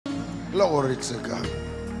Glory to God.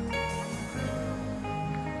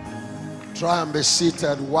 Try and be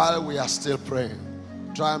seated while we are still praying.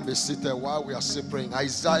 Try and be seated while we are still praying.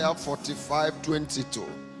 Isaiah 45:22.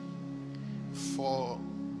 For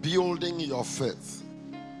building your faith.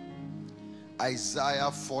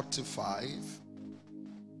 Isaiah 45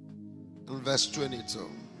 and verse 22.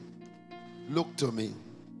 Look to me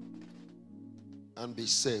and be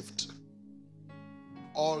saved,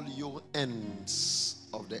 all you ends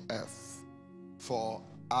of the earth, for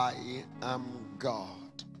I am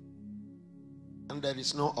God, and there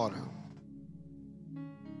is no other.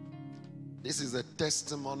 This is a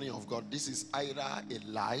testimony of God. This is either a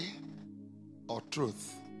lie or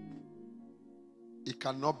truth. It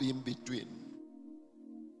cannot be in between.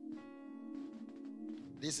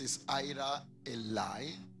 This is either a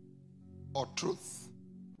lie or truth.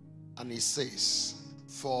 And he says,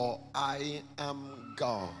 for I am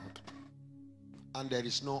God, and there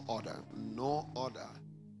is no other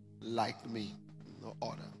like me, no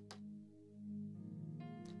other.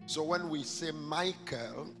 So when we say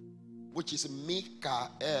Michael, which is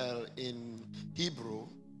Mikael in Hebrew,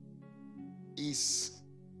 it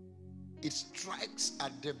strikes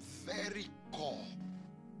at the very core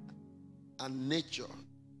and nature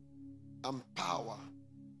and power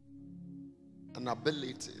and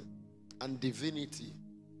ability and divinity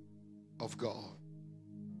of God.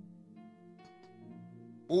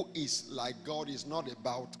 Who is like God is not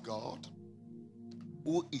about God.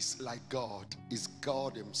 Who is like God is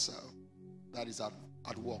God himself that is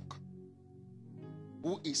at work.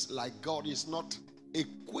 Who is like God is not a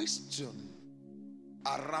question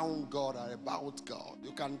around God or about God.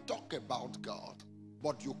 You can talk about God,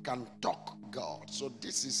 but you can talk God. So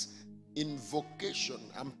this is invocation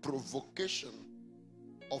and provocation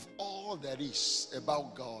of all there is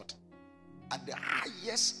about God at the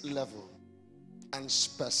highest level and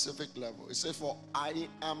specific level. It says, for I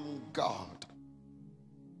am God,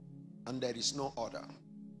 and there is no other.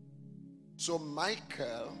 So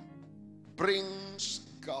Michael brings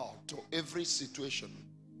God to every situation,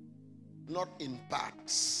 not in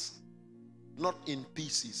parts, not in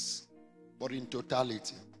pieces, but in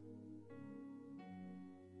totality.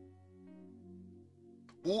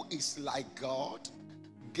 Who is like God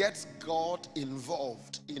gets God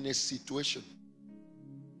involved in a situation,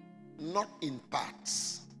 not in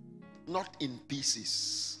parts, not in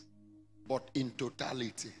pieces, but in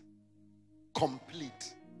totality,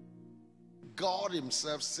 complete. God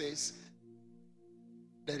himself says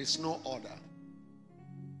there is no other.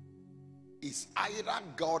 It's either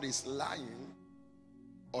God is lying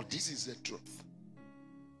or this is the truth.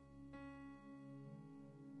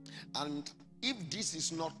 And if this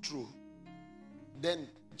is not true, then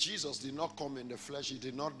Jesus did not come in the flesh, he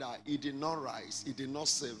did not die, he did not rise, he did not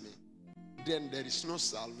save me. Then there is no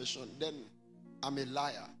salvation. Then I'm a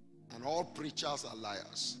liar, and all preachers are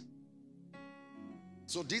liars.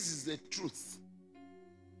 So this is the truth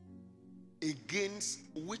against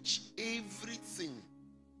which everything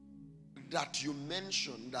that you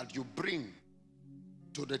mention, that you bring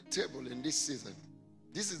to the table in this season,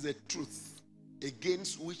 this is the truth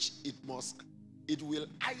against which it will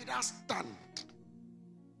either stand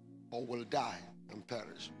or will die and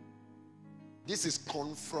perish. This is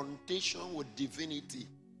confrontation with divinity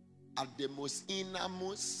at the most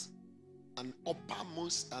innermost and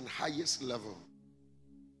uppermost and highest level.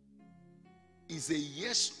 It's a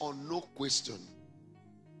yes or no question.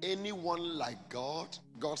 Anyone like God,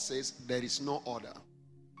 God says there is no other.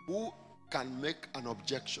 Who can make an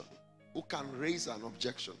objection? Who can raise an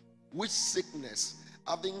objection? Which sickness,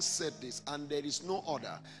 having said this, and there is no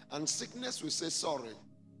other, and sickness will say, sorry,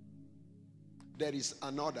 there is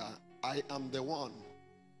another, I am the one.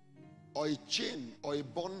 Or a chain, or a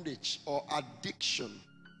bondage, or addiction,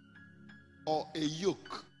 or a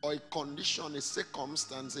yoke, or a condition, a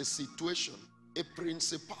circumstance, a situation, a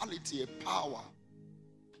principality, a power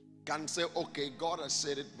can say, okay, God has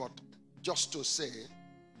said it, but just to say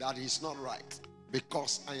that he's not right,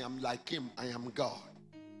 because I am like him, I am God.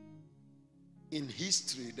 In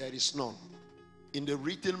history, there is none. In the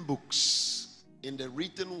written books, in the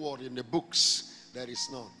written word, in the books, there is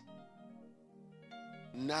none.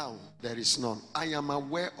 Now, there is none. I am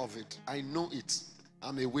aware of it. I know it.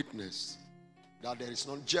 I'm a witness that there is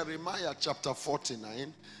none. Jeremiah chapter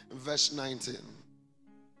 49, verse 19.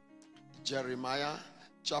 Jeremiah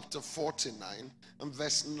chapter 49 and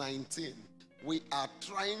verse 19. We are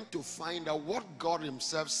trying to find out what God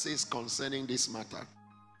himself says concerning this matter.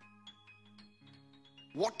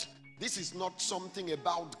 This is not something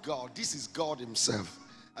about God. This is God himself.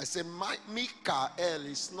 I say, Mikael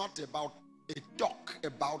is not about a talk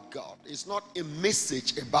about God. It's not a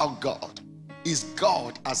message about God. It's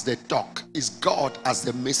God as the talk. It's God as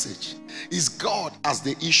the message. It's God as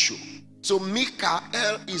the issue. So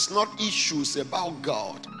Michael is not issues about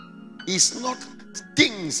God. It's not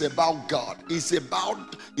things about God.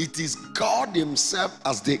 It is God himself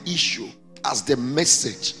as the issue, as the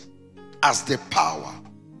message, as the power.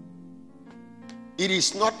 It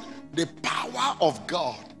is not the power of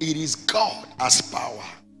God. It is God as power.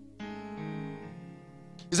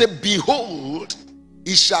 He said, behold,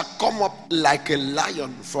 he shall come up like a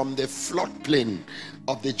lion from the floodplain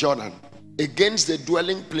of the Jordan against the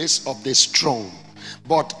dwelling place of the strong.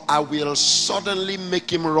 But I will suddenly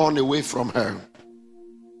make him run away from her.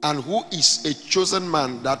 And who is a chosen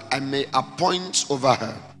man that I may appoint over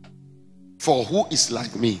her? For who is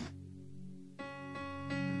like me?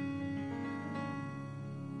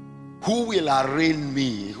 Who will arraign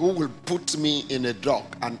me? Who will put me in a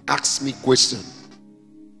dock and ask me questions?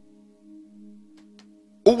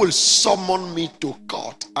 Who will summon me to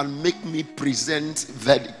court and make me present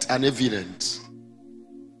verdict and evidence?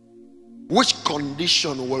 Which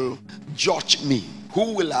condition will judge me?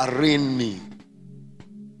 Who will arraign me?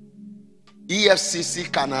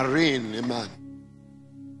 EFCC can arraign a man.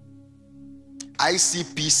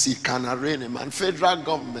 ICPC can arraign a man. Federal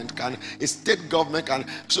government can, a state government can.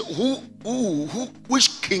 So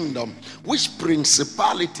which kingdom, which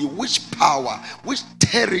principality, which power, which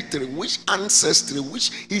territory, which ancestry, which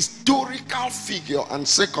historical figure and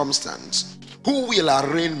circumstance, who will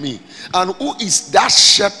arraign me? And who is that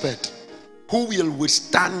shepherd who will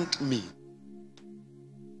withstand me?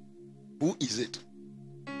 Who is it?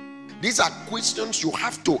 These are questions you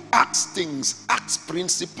have to ask things, ask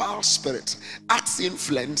principal spirits, ask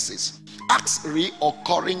influences, ask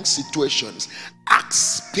reoccurring situations,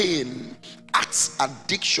 ask pain, ask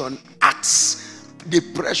addiction, ask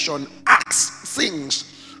depression, ask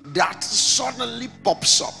things that suddenly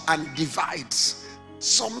pops up and divides.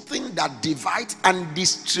 Something that divides and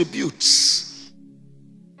distributes.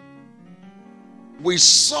 We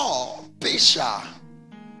saw Pesha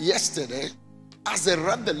yesterday as a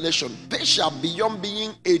revelation. Pesha, beyond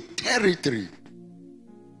being a territory,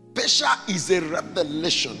 Pesha is a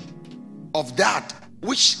revelation of that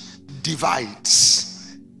which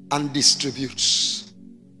divides and distributes.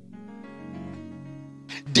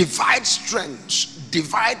 Divide strength,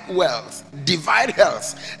 divide wealth, divide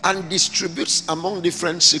health, and distributes among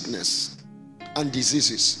different sickness and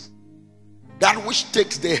diseases. That which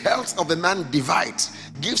takes the health of a man divides,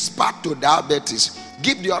 gives part to diabetes,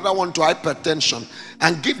 give the other one to hypertension,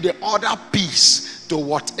 and give the other piece to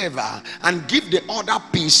whatever, and give the other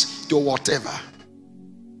piece to whatever.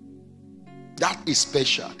 That is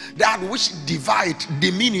special. That which divides,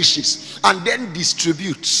 diminishes, and then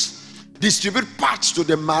distributes. Distribute parts to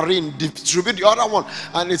the marine, distribute the other one.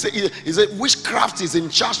 And it's a witchcraft is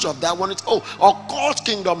in charge of that one. It's occult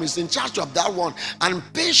kingdom is in charge of that one. And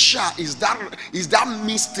Pesha is that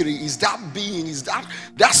mystery, is that being, is that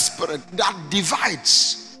spirit that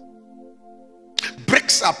divides,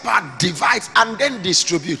 breaks apart, divides, and then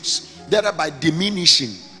distributes, thereby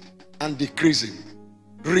diminishing and decreasing,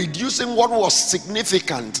 reducing what was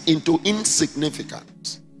significant into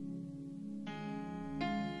insignificant.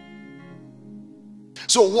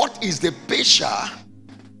 So what is the Pesha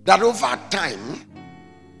that over time,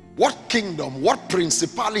 what kingdom, what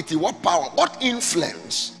principality, what power, what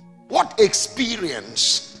influence, what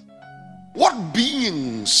experience, what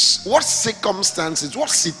beings, what circumstances, what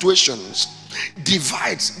situations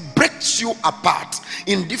divides, breaks you apart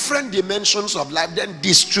in different dimensions of life, then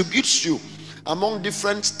distributes you among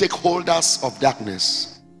different stakeholders of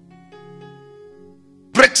darkness?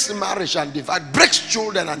 Breaks marriage and divide, breaks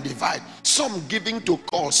children and divide. Some giving to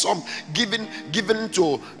cause, some given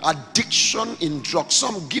to addiction in drugs,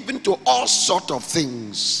 some given to all sorts of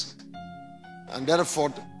things. And therefore,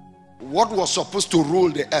 what was supposed to rule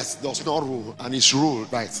the earth does not rule, and is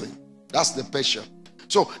ruled by things. That's the Pesha.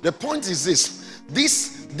 So the point is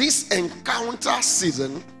this encounter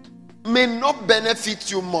season may not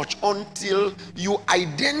benefit you much until you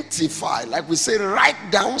identify, like we say,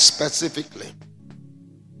 write down specifically.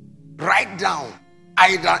 Write down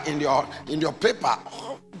either in your paper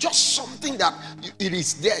or just something that it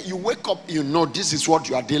is there. You wake up, you know this is what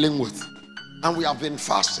you are dealing with. And we have been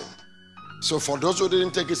fasting. So for those who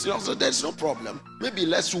didn't take it seriously, there's no problem. Maybe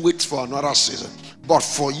let's wait for another season. But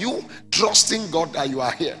for you, trusting God that you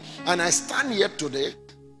are here. And I stand here today,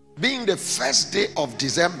 being the first day of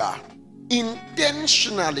December,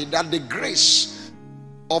 intentionally that the grace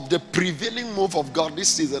of the prevailing move of God this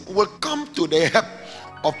season will come to the help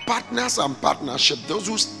of partners and partnership, those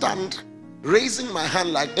who stand, raising my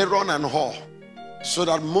hand like Aaron and Hur, so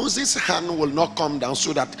that Moses' hand will not come down,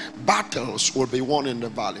 so that battles will be won in the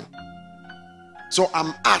valley. So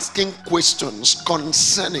I'm asking questions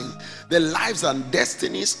concerning the lives and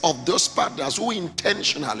destinies of those partners who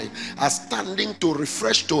intentionally are standing to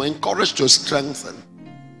refresh, to encourage, to strengthen.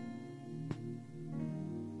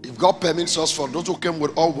 If God permits us, for those who came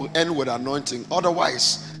with all, will end with anointing.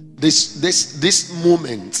 Otherwise, this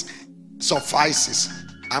moment suffices.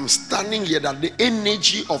 I'm standing here that the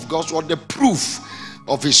energy of God's word, the proof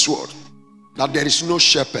of his word, that there is no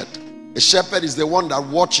shepherd. A shepherd is the one that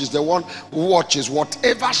watches, the one who watches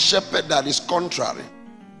whatever shepherd that is contrary.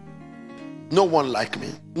 No one like me,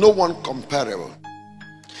 no one comparable.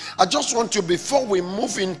 I just want you, before we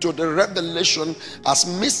move into the revelation as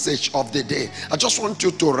message of the day, I just want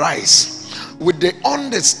you to rise with the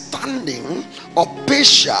understanding of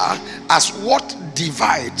Pesha as what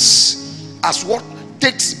divides, as what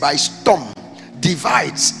takes by storm,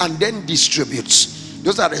 divides and then distributes.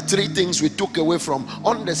 Those are the three things we took away from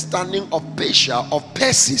understanding of Pesha, of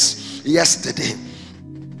Persis yesterday.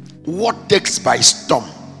 What takes by storm.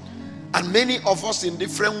 And many of us in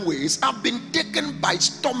different ways have been taken by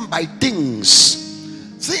storm by things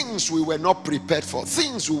we were not prepared for,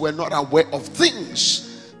 things we were not aware of, things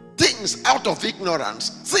out of ignorance,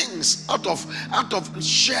 things out of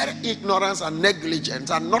sheer ignorance and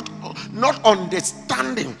negligence and not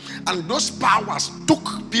understanding. And those powers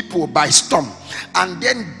took people by storm and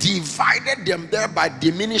then divided them, thereby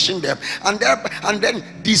diminishing them, and then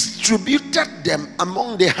distributed them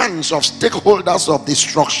among the hands of stakeholders of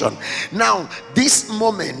destruction. Now this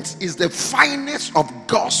moment is the finest of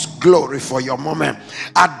God's glory for your moment.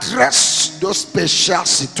 Address those special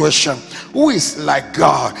situations. Who is like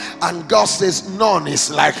God? And God says none is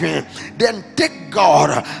like him. Then take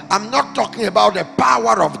God. I'm not talking about the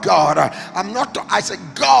power of God. I say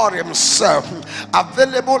God himself,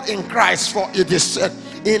 available in Christ, for it is said,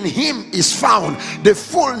 in him is found the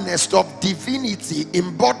fullness of divinity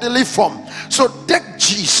in bodily form. So take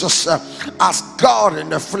Jesus as God in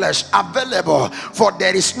the flesh, available, for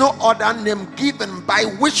there is no other name given by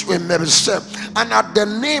which we may be saved. And at the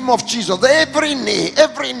name of Jesus, every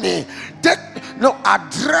knee,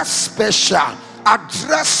 address special,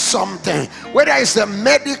 address something, whether it's a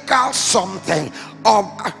medical something, or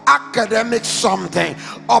academic something,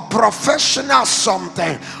 or professional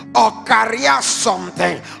something, or career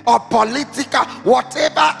something, or political,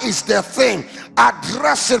 whatever is the thing,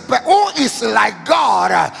 address it. But who is like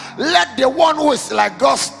God? Let the one who is like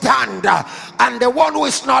God stand, and the one who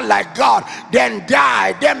is not like God then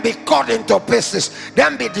die, then be cut into pieces,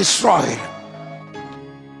 then be destroyed.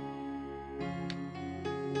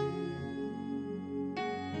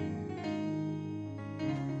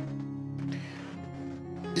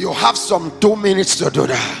 You have some 2 minutes to do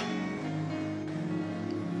that.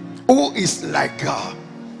 Who is like God?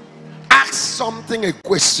 Ask something, a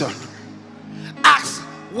question. Ask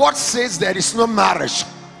what says there is no marriage.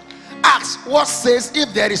 Ask what says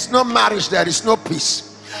if there is no marriage, there is no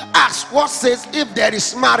peace. Ask what says if there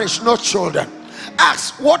is marriage, no children.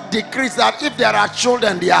 Ask what decrees that if there are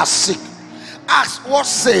children, they are sick. Ask what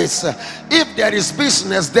says if there is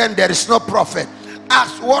business, then there is no profit.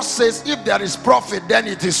 Ask what says if there is profit, then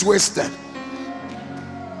it is wasted.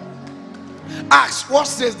 Ask what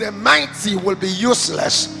says the mighty will be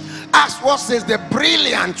useless. Ask what says the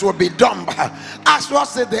brilliant will be dumb. Ask what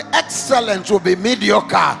says the excellent will be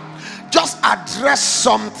mediocre. Just address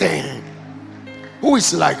something. Who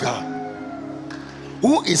is like God?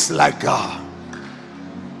 Who is like God?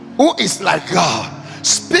 Who is like God?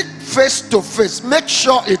 Speak face to face. Make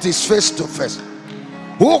sure it is face to face.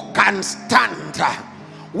 Who can stand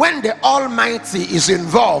when the Almighty is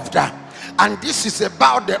involved? And this is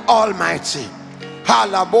about the Almighty.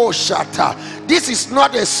 This is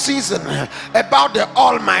not a season about the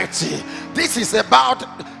Almighty. This is about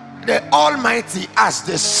the Almighty as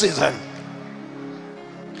the season.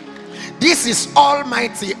 This is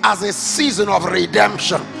Almighty as a season of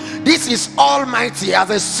redemption. This is Almighty as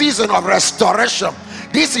a season of restoration.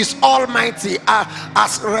 This is Almighty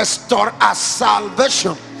as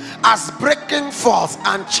salvation, as breaking forth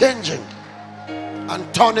and changing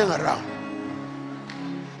and turning around.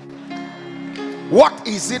 What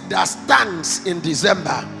is it that stands in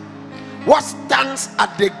December? What stands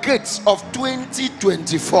at the gates of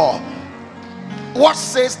 2024? What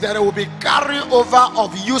says that there will be carryover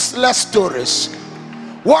of useless stories?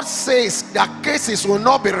 What says that cases will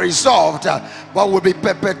not be resolved but will be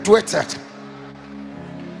perpetuated?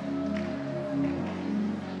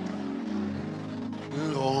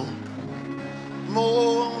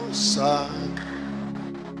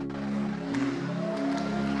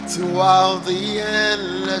 Throughout the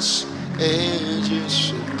endless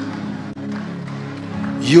ages.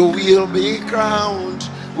 You will be crowned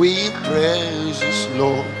with praises,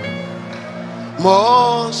 Lord,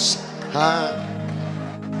 Most High,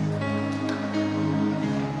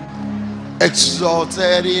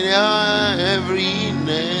 exalted in every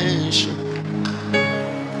nation.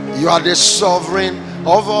 You are the sovereign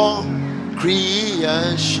of all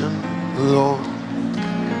creation, Lord.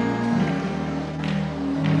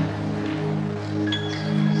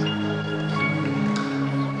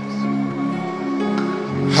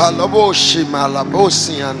 Halaboshi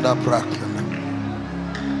malabosi anda prakana.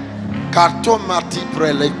 Kartomati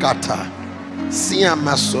prelekata. Sia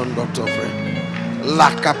masondo tofre. La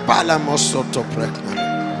kapala mosoto prekana.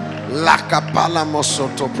 La kapala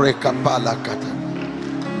mosoto prekapala kata.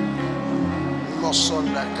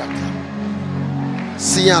 Mosonda kata.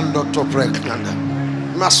 Siando to prekana.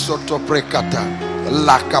 Masoto prekata.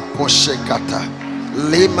 La kaposhe kata.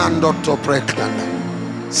 Limando to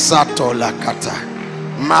prekana. Sato la kata.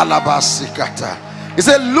 Malabasikata. He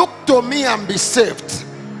said, look to me and be saved.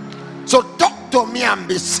 So talk to me and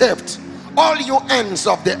be saved, all you ends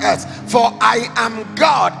of the earth, for I am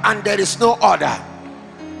God and there is no other.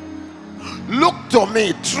 Look to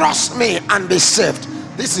me, trust me and be saved.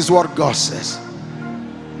 This is what God says.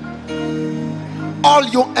 All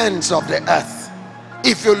you ends of the earth,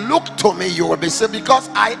 if you look to me, you will be saved, because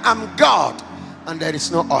I am God and there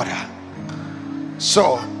is no other.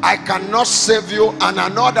 So I cannot save you and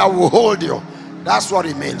another will hold you. That's what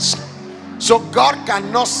it means. So God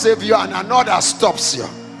cannot save you and another stops you.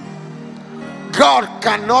 God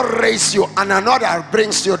cannot raise you and another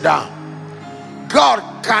brings you down.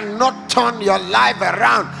 God cannot turn your life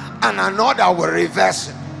around and another will reverse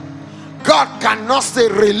it. God cannot say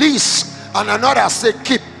release and another say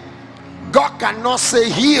keep. God cannot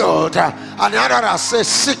say healed and another say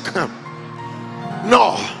sick.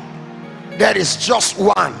 No. There is just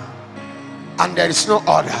one and there is no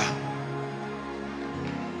other.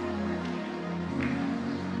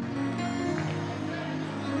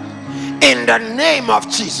 In the name of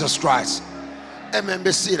Jesus Christ. Amen.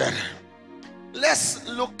 Be seated. Let's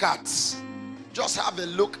look at, just have a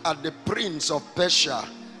look at the prince of Persia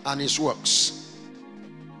and his works.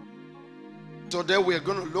 Today we are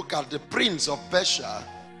going to look at the prince of Persia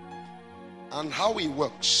and how he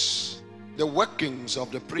works. The workings of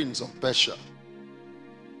the prince of Persia.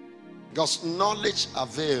 Because knowledge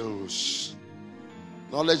avails.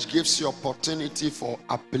 Knowledge gives you opportunity for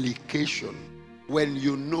application. When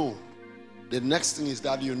you know, the next thing is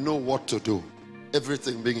that you know what to do.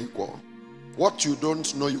 Everything being equal. What you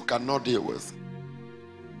don't know, you cannot deal with.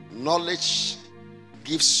 Knowledge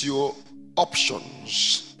gives you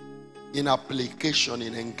options in application,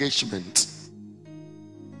 in engagement.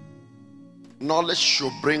 Knowledge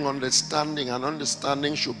should bring understanding, and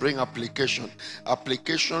understanding should bring application.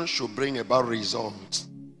 Application should bring about results.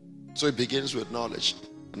 So it begins with knowledge.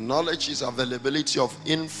 Knowledge is availability of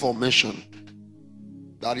information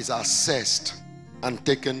that is assessed and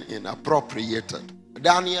taken in, appropriated.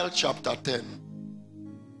 Daniel chapter 10,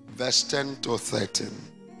 verse 10 to 13.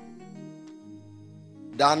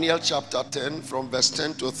 Daniel chapter 10, from verse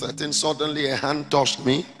 10 to 13. Suddenly a hand touched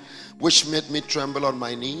me, which made me tremble on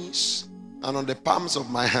my knees and on the palms of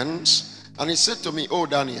my hands. And he said to me, "O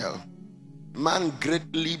Daniel, man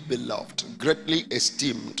greatly beloved, greatly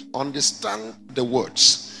esteemed, understand the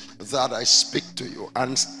words that I speak to you,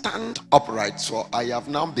 and stand upright, for I have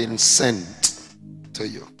now been sent to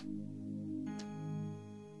you."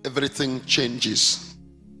 Everything changes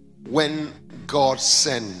when God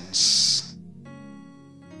sends.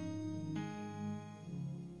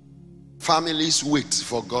 Families wait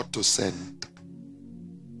for God to send.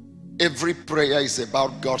 Every prayer is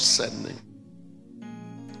about God sending.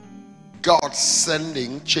 God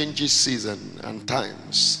sending changes season and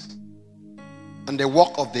times. And the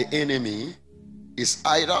work of the enemy is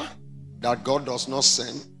either that God does not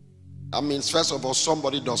send. That means, first of all,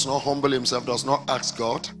 somebody does not humble himself, does not ask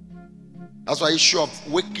God. That's why issue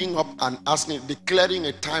of waking up and asking, declaring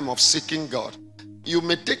a time of seeking God. You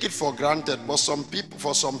may take it for granted, but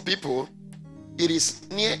for some people, it is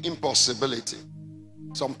near impossibility.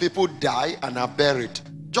 Some people die and are buried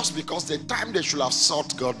just because the time they should have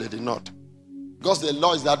sought God, they did not. Because the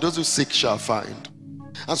law is that those who seek shall find.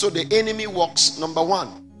 And so the enemy works, number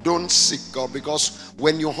one, don't seek God, because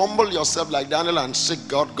when you humble yourself like Daniel and seek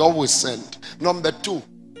God, God will send. Number two,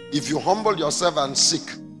 if you humble yourself and seek,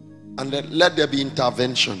 and then let there be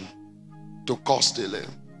intervention to cause delay.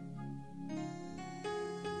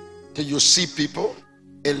 Till you see people,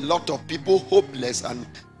 a lot of people hopeless and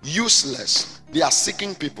useless. They are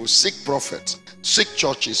seeking people, seek prophets, seek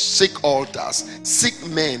churches, seek altars, seek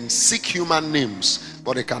men, seek human names,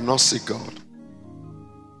 but they cannot seek God.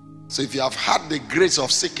 So if you have had the grace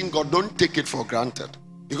of seeking God, don't take it for granted,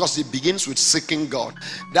 because it begins with seeking God.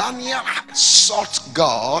 Daniel sought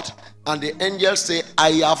God, and the angel say,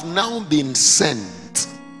 I have now been sent.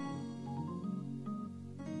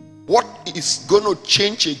 What is going to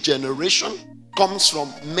change a generation comes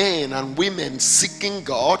from men and women seeking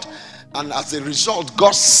God, and as a result,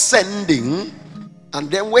 God sending. And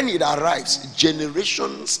then when it arrives,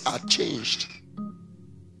 generations are changed.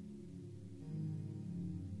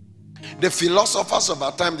 The philosophers of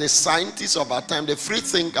our time, the scientists of our time, the free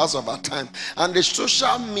thinkers of our time, and the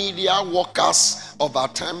social media workers of our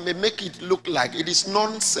time may make it look like it is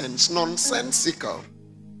nonsense, nonsensical.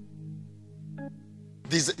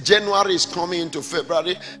 This January is coming into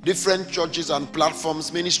February. Different churches and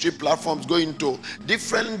platforms, ministry platforms, go into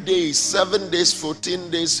different days, 7 days,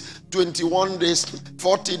 14 days, 21 days,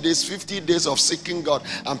 40 days, 50 days of seeking God.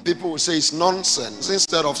 And people will say it's nonsense.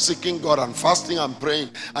 Instead of seeking God and fasting and praying,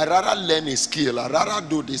 I'd rather learn a skill. I'd rather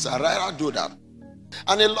do this. I'd rather do that.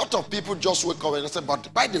 And a lot of people just wake up and say,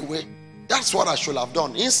 but by the way, that's what I should have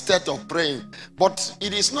done instead of praying. But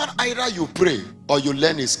it is not either you pray or you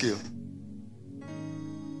learn a skill.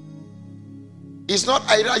 It's not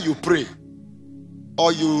either you pray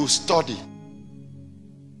or you study.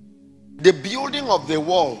 The building of the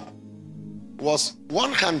wall was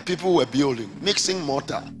one hand people were building, mixing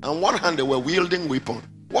mortar, and one hand they were wielding weapon.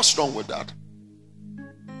 What's wrong with that?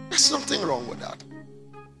 There's nothing wrong with that.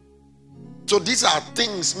 So these are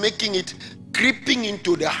things making it, creeping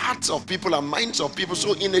into the hearts of people and minds of people.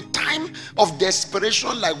 So in a time of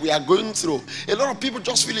desperation like we are going through, a lot of people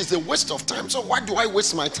just feel it's a waste of time. So why do I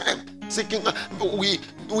waste my time seeking?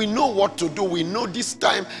 We know what to do. We know this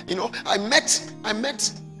time. You know, I met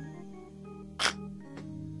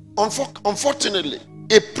unfortunately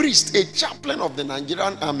a priest, a chaplain of the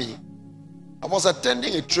Nigerian army. I was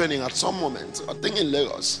attending a training at some moment, I think in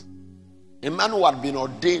Lagos. A man who had been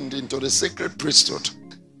ordained into the sacred priesthood,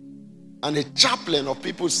 and a chaplain of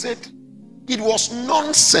people said it was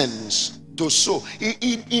nonsense to sow.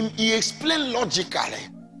 He explained logically,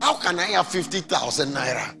 how can I have 50,000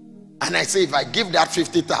 naira? And I say, if I give that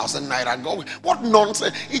 50,000 naira, go, what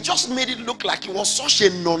nonsense. He just made it look like it was such a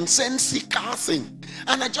nonsensical thing.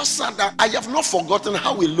 And I just said that I have not forgotten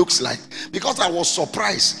how it looks like, because I was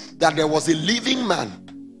surprised that there was a living man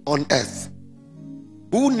on earth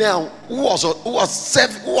who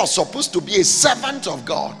was supposed to be a servant of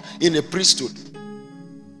God in a priesthood,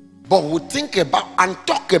 but would think about and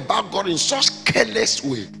talk about God in such careless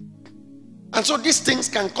way. And so these things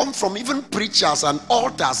can come from even preachers and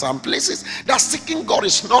altars and places that seeking God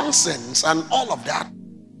is nonsense and all of that.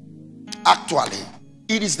 Actually,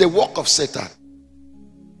 it is the work of Satan.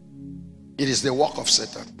 It is the work of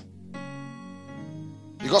Satan.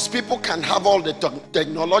 Because people can have all the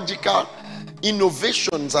technological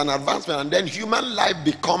innovations and advancement, and then human life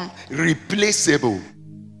become replaceable.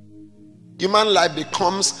 Human life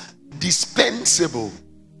becomes dispensable,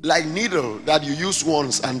 like needle that you use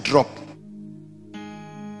once and drop.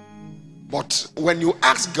 But when you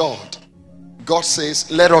ask God, God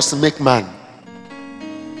says, let us make man.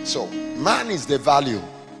 So man is the value.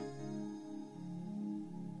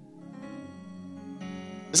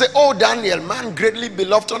 He said, oh Daniel, man greatly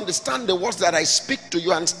beloved, understand the words that I speak to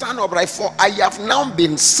you and stand upright, for I have now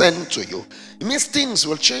been sent to you. It means things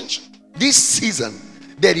will change. This season,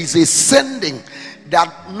 there is a sending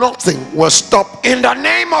that nothing will stop in the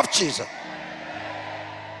name of Jesus.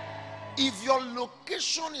 If your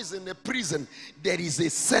location is in a prison, there is a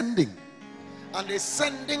sending. And the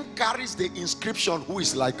sending carries the inscription, who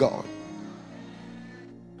is like God.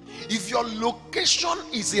 If your location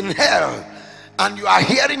is in hell, and you are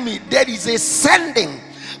hearing me, there is a sending,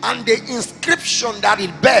 and the inscription that it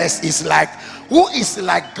bears is like, who is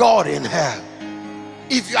like God in hell?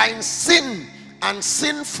 If you are in sin and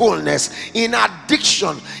sinfulness, in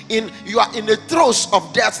addiction, you are in the throes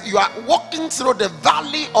of death, you are walking through the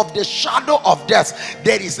valley of the shadow of death,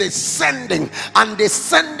 there is a sending, and the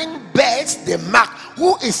sending bears the mark,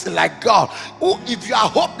 who is like God. Who, if you are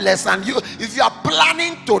hopeless and if you are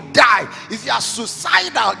planning to die, if you are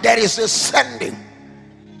suicidal, there is a sending.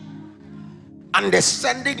 And the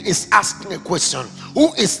sending is asking a question,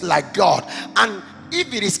 who is like God? And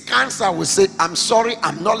if it is cancer, we say, I'm sorry,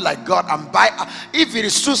 I'm not like God. If it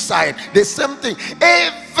is suicide, the same thing.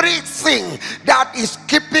 Everything that is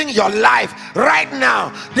keeping your life right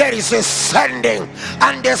now, there is a sending,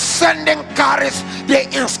 and the sending carries the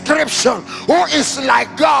inscription, who is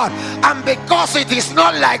like God. And because it is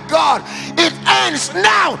not like God, it ends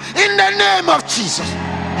now in the name of Jesus.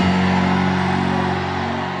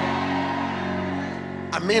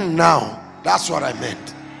 I mean now. That's what I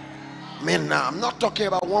meant. I mean now. I'm not talking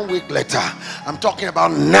about 1 week later. I'm talking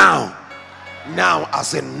about now. Now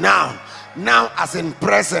as in now. Now as in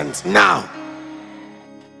present now.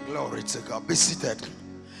 Glory to God. Be seated.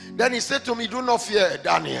 Then he said to me, do not fear,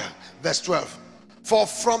 Daniel. Verse 12. For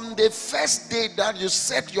from the first day that you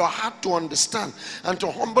set your heart to understand and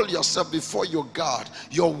to humble yourself before your God,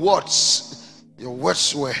 your words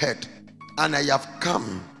were heard, and I have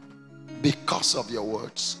come because of your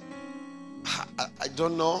words. I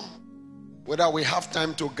don't know whether we have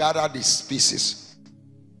time to gather these pieces.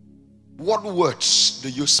 What words do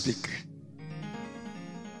you speak?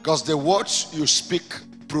 Because the words you speak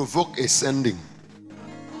provoke a sending.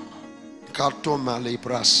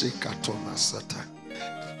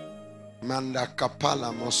 Manda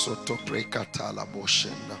kapala mosoto prekatala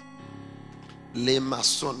boshenda. Lema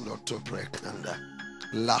sondo to prekanda.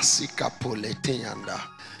 Lasika poleteanda.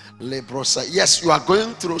 Lebrosa. Yes, you are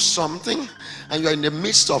going through something and you are in the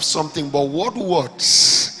midst of something, but what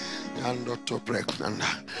words?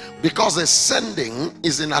 Because the sending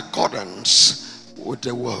is in accordance with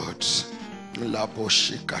the words. La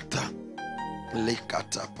boshikata.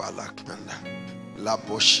 Likata palakanda. La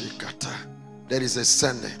boshikata. There is a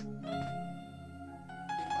sending.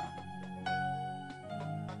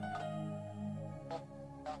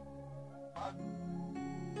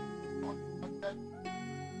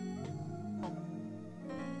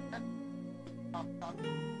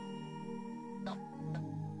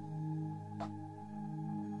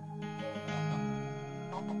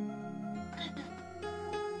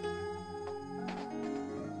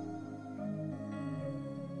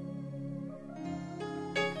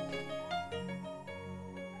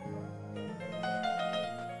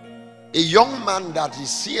 A young man that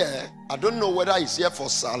is here, I don't know whether he's here for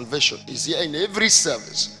salvation. He's here in every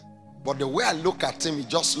service. But the way I look at him, it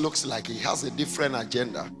just looks like he has a different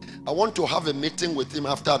agenda. I want to have a meeting with him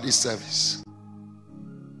after this service.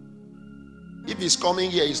 If he's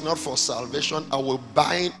coming here, it's not for salvation, I will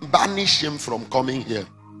banish him from coming here.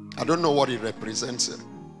 I don't know what he represents.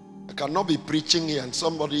 I cannot be preaching here and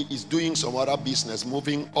somebody is doing some other business,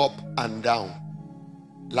 moving up and down,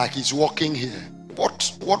 like he's walking here.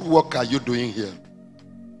 What work are you doing here?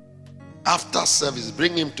 After service,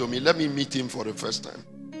 bring him to me. Let me meet him for the first time.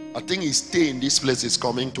 I think his stay in this place is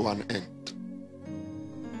coming to an end.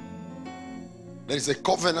 There is a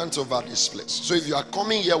covenant over this place. So if you are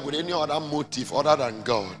coming here with any other motive other than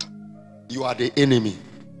God, you are the enemy.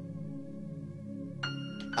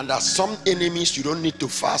 And there are some enemies you don't need to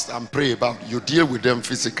fast and pray about. You deal with them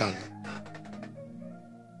physically.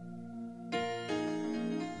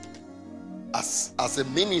 As a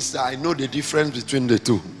minister, I know the difference between the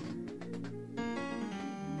two.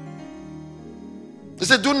 He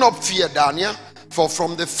said, do not fear, Daniel, for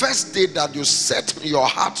from the first day that you set your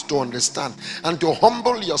heart to understand and to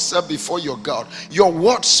humble yourself before your God, your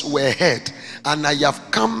words were heard, and I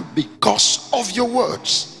have come because of your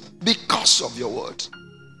words. Because of your words.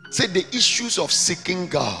 Say, the issues of seeking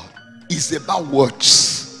God is about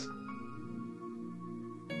words.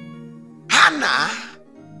 Hannah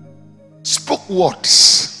spoke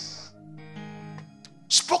words.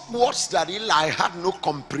 Spoke words that Eli had no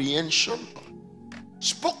comprehension.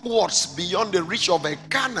 Spoke words beyond the reach of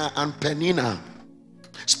Elkanah and Peninnah.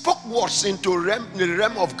 Spoke words into the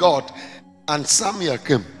realm of God. And Samuel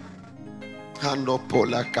came.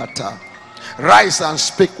 Rise and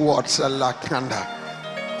speak words.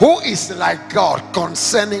 Who is like God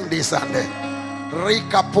concerning this and that?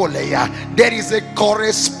 There is a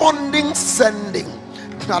corresponding sending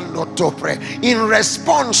in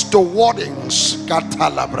response to wordings.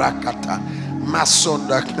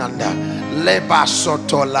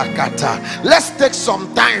 Let's take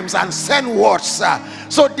some time and send words.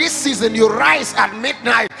 So this season you rise at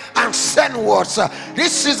midnight and send words.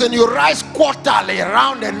 This season you rise quarterly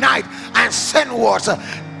around the night and send words.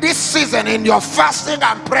 This season in your fasting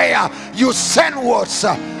and prayer you send words,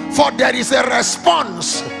 for there is a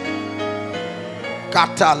response.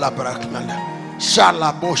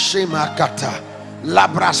 Shalaboshima kata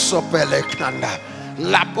labrasopele kanda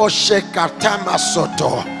laboshe katama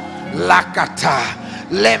soto lakata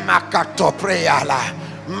lemakato preala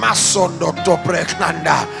masondo to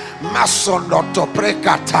prekanda masondo to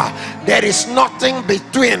prekata. There is nothing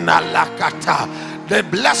between lakata, the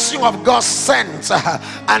blessing of God sent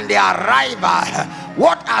and the arrival.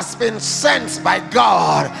 What has been sent by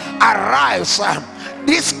God arrives.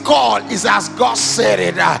 This call is as God said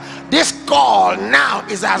it. This call now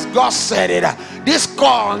is as God said it. This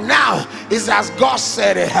call now is as God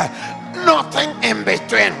said it. Nothing in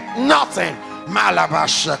between. Nothing.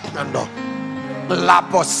 Malabashakando.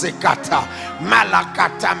 Labosikata,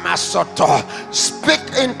 Malakata Masoto. Speak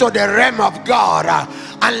into the realm of God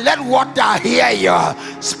and let water hear you.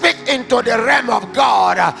 Speak into the realm of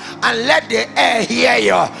God and let the air hear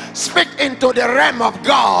you. Speak into the realm of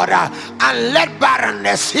God and let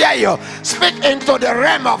barrenness hear you. Speak into the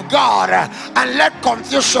realm of God and let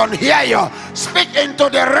confusion hear you. Speak into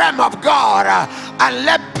the realm of God and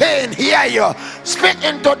let pain hear you. Speak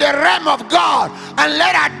into the realm of God and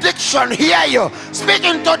let addiction hear you. Speak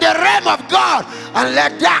into the realm of God and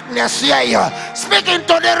let darkness hear you. Speak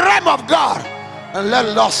into the realm of God and let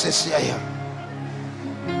losses hear you.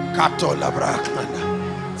 Katola brakana,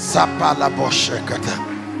 Zapala boshekata,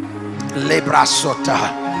 Lebra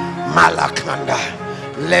sota, Malakanda,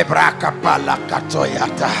 Lebraka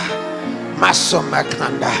palakatoyata,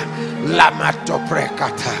 Masomakanda, Lamato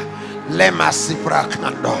prekata, Lemasi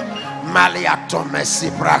brakando, Maliato mesi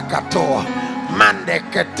brakato, Mande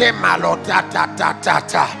kete malotata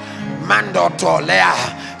tata, Mando tolea.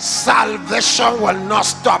 Salvation will not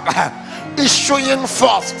stop issuing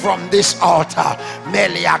forth from this altar.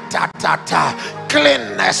 Meliatatata.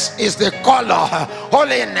 Cleanness is the color,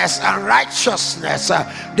 holiness and righteousness,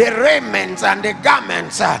 the raiment and the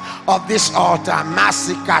garments of this altar.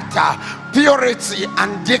 Masikata, purity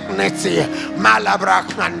and dignity.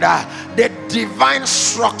 Malabrakanda, the divine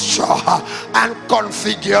structure and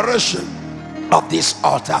configuration of this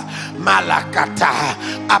altar. Malakata,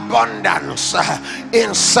 abundance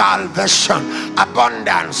in salvation,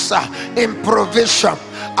 abundance in provision,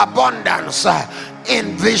 abundance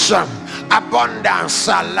in vision, abundance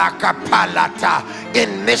lakapalata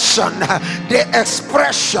in mission, the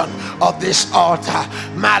expression of this altar.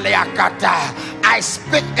 Malakata, I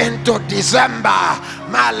speak into December.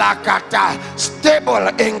 Malakata, stable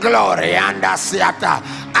in glory and asiata.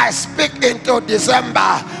 I speak into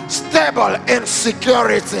December, stable in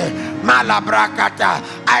security. Malabrakata.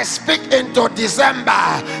 I speak into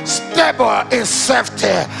December, stable in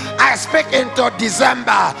safety. I speak into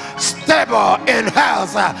December, stable in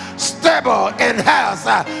health, stable in health,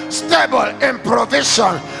 stable in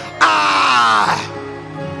provision.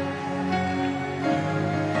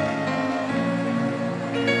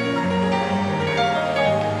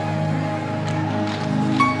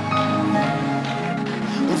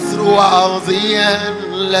 Throughout the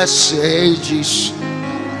endless ages,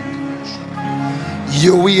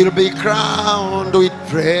 you will be crowned with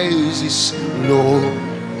praises, Lord.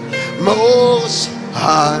 Most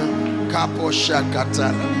High,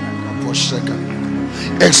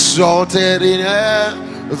 exalted in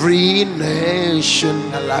every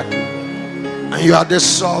nation, and you are the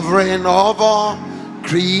sovereign of all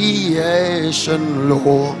creation,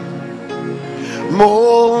 Lord.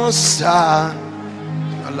 Most High,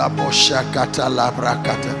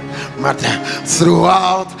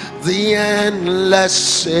 throughout the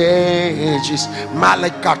endless ages,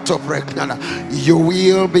 you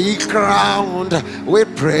will be crowned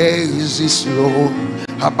with praises, Lord.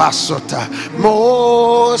 Habasota,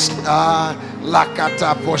 most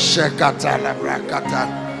lakata poshekata labrakata,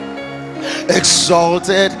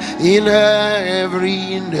 exalted in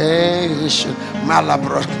every nation,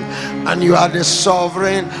 Malabro, and you are the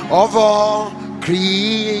sovereign of all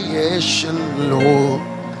creation, Lord.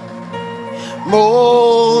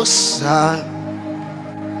 Most High,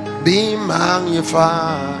 be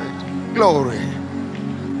magnified. Glory,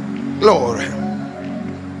 glory.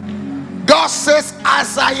 God says,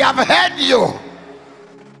 as I have heard you,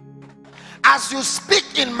 as you speak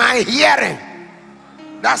in my hearing,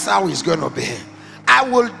 that's how it's going to be. I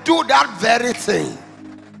will do that very thing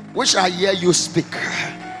which I hear you speak.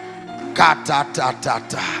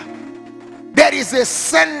 Kata-ta-ta-ta. There is a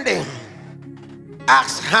sending.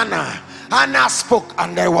 Ask Hannah. Hannah spoke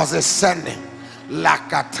and there was a sending.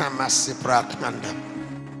 Lakatama siprakanda.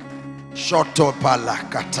 Shoto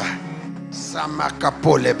palakata.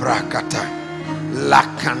 Samakapole brakata.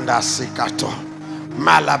 Lakanda sikato.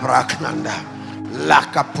 Malabrakanda.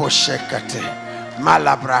 Lakaposhekate.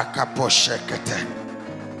 Malabrakaposhekate.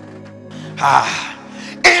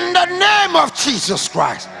 In the name of Jesus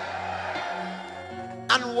Christ.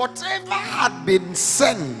 And whatever had been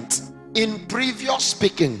sent in previous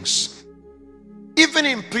speakings, even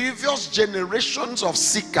in previous generations of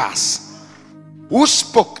seekers who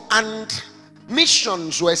spoke, and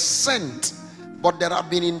missions were sent, but there have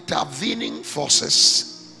been intervening forces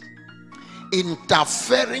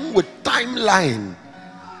interfering with timeline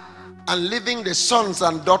and leaving the sons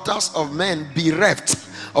and daughters of men bereft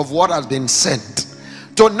of what has been sent.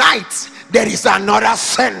 Tonight there is another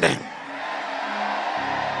sending.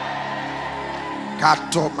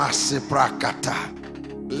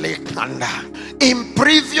 in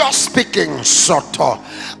previous speaking, Soto,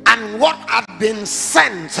 and what had been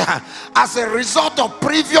sent as a result of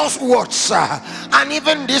previous words, and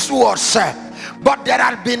even these words, but there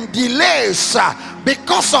had been delays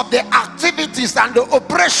because of the activities and the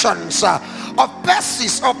operations of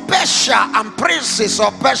Persis of Persia and princes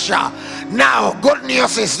of Persia. Now, good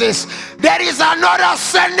news is this: there is another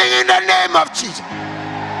sending in the name of Jesus.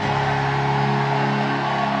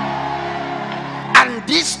 And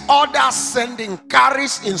this other sending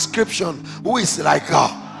carries inscription, who is like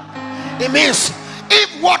God. It means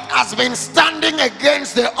if what has been standing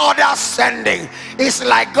against the other sending is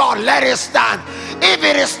like God, let it stand. If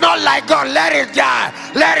it is not like God, let it die.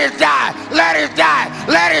 Let it die. Let it die.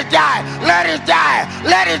 Let it die. Let it die.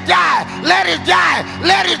 Let it die. Let it die.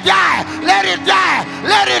 Let it die. Let it die.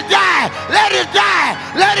 Let it die. Let it die.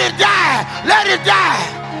 Let it die. Let it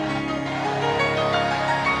die.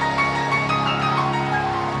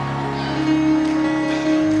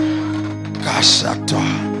 Kasato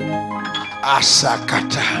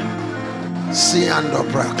Asakata Siando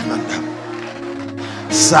Brakanda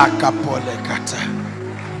Sakapolekata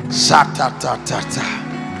Satatatata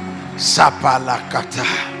Sapalakata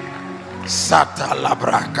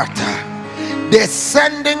Satalabrakata. The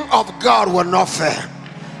sending of God will not fail.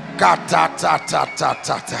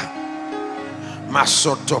 Katatatatata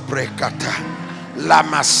Masoto Brekata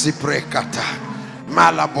Lamasi Brekata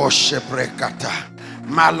Malaboshe Brekata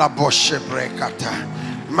Malaboshe Brekata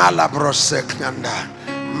Malabrose Knanda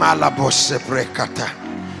Malabose Brekata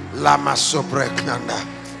Lamaso Breknanda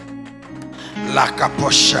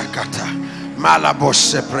Lakaposhe Kata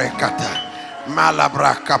Malabose Brekata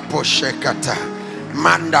Malabraka Poshe Kata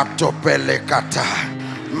Manda Topele Kata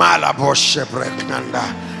Malaboshe Breknanda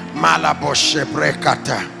Malaboshe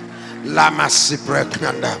Brekata Lamasi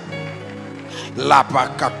Breknanda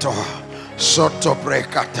Lapakato Soto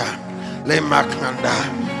Brekata Le Maknanda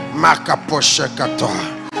Makaposhe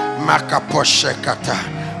Kata Makaposhe Kata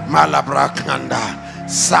Malabraknanda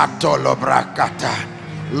Sato Lobrakata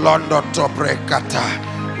Londo Tobrekata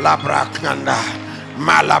Labraknanda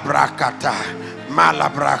Malabrakata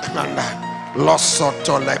Malabraknanda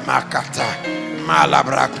Losoto Le Makata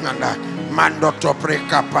Malabraknanda Mando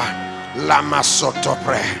Tobrekapa Lama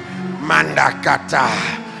Sotopre Mandakata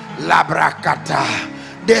Labrakata.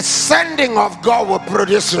 The sending of God will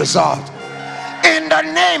produce result in the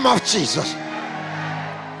name of Jesus.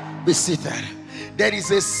 Be seated. There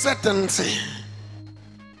is a certainty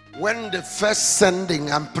when the first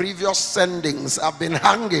sending and previous sendings have been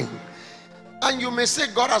hanging, and you may say,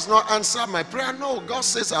 God has not answered my prayer. No, God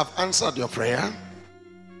says I've answered your prayer.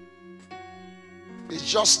 It's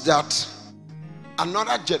just that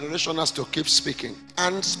another generation has to keep speaking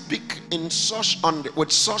and speak in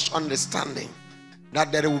with such understanding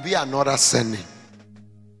that there will be another sending.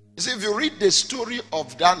 You see, if you read the story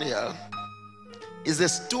of Daniel, it's a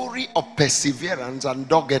story of perseverance and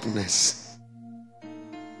doggedness.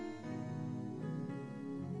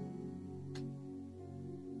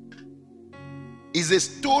 It's a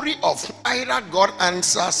story of either God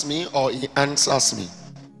answers me or he answers me.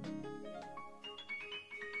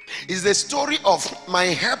 It's the story of my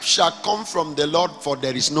help shall come from the Lord, for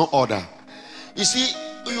there is no other. You see,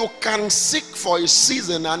 you can seek for a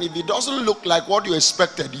season, and if it doesn't look like what you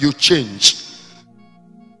expected, you change.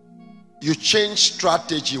 You change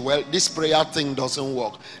strategy. Well, this prayer thing doesn't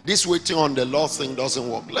work. This waiting on the Lord thing doesn't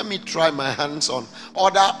work. Let me try my hands on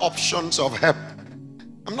other options of help.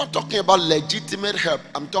 I'm not talking about legitimate help.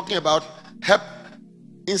 I'm talking about help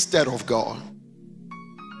instead of God.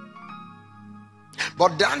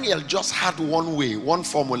 But Daniel just had one way, one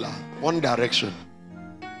formula, one direction.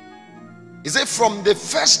 He said, from the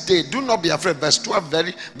first day, do not be afraid. Verse 12,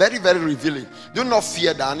 very, very, very revealing. Do not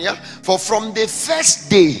fear, Daniel, for from the first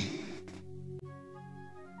day,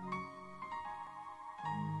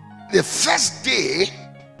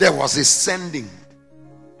 there was a sending.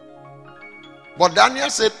 But Daniel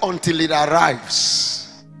said, until it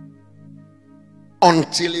arrives.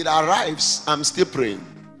 Until it arrives, I'm still praying.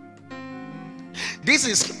 This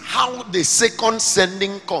is how the second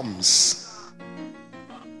sending comes.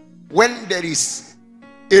 When there is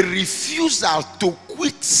a refusal to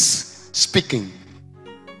quit speaking.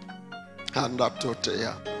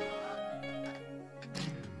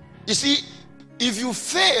 You see, if you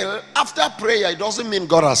fail after prayer, it doesn't mean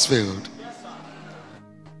God has failed.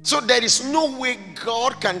 So there is no way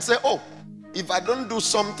God can say, oh, if I don't do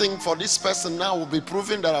something for this person now, it will be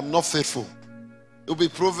proven that I'm not faithful. It will be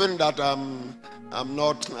proven that I'm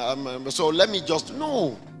not. So let me just,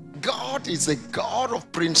 no. God is a God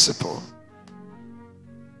of principle.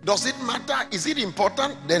 Does it matter? Is it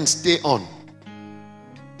important? Then stay on.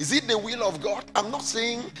 Is it the will of God? I'm not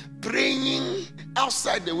saying praying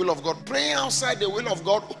outside the will of God. Praying outside the will of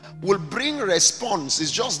God will bring response. It's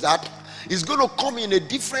just that it's going to come in a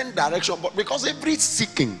different direction. But because every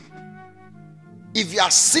seeking, if you are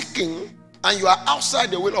seeking and you are outside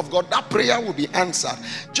the will of God, that prayer will be answered.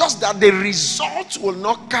 Just that the result will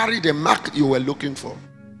not carry the mark you were looking for.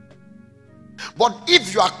 But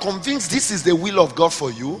if you are convinced this is the will of God for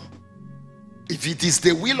you, if it is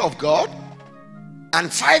the will of God, and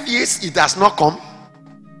 5 years it does not come,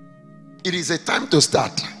 it is a time to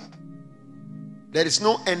start. There is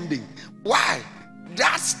no ending. Why?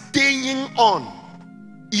 That staying on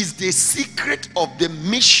is the secret of the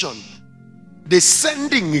mission. The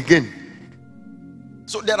sending again.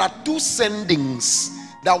 So there are two sendings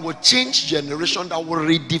that will change generation, that will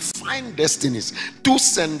redefine destinies. Two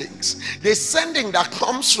sendings. The sending that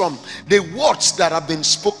comes from the words that have been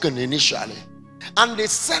spoken initially, and the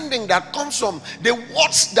sending that comes from the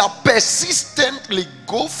words that persistently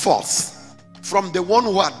go forth from the one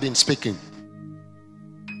who had been speaking.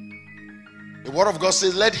 The word of God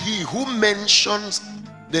says, let he who mentions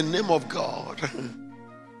the name of God,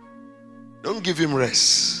 don't give him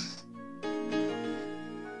rest.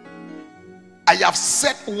 I have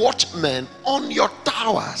set watchmen on your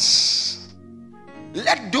towers.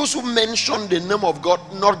 Let those who mention the name of God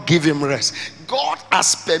not give him rest. God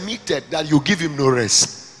has permitted that you give him no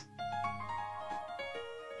rest.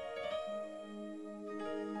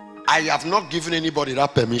 I have not given anybody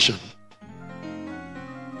that permission.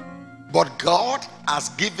 But God has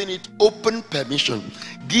given it open permission.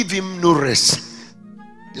 Give him no rest.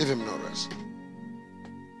 Give him no rest.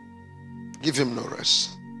 Give him no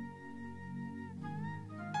rest.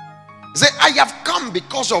 Say, I have come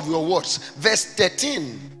because of your words. Verse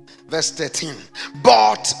 13. Verse 13.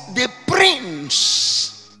 But the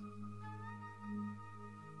prince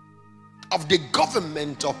of the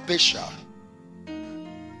government of Persia,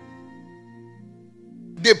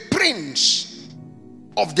 the prince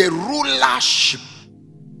of the rulership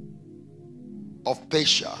of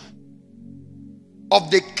Persia,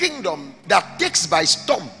 of the kingdom that takes by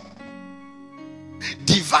storm,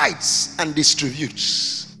 divides and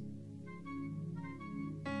distributes.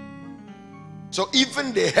 So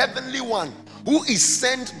even the heavenly one who is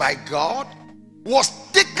sent by God was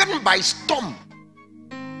taken by storm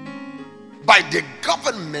by the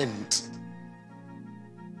government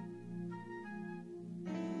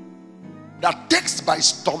that takes by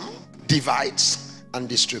storm, divides and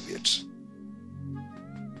distributes.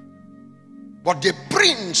 But the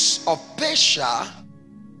prince of Persia,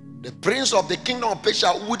 the prince of the kingdom of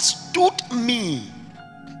Persia, withstood me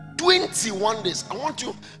 21 days. I want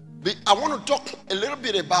to talk a little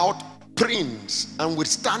bit about prince and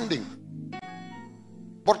withstanding.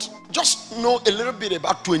 But just know a little bit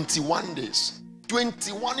about 21 days.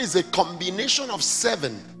 21 is a combination of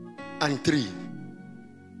 7 and 3.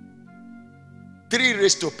 3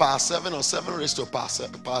 raised to power 7 or 7 raised to power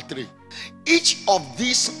 3. Each of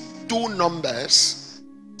these two numbers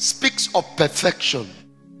speaks of perfection.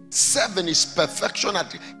 7 is perfection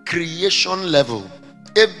at creation level.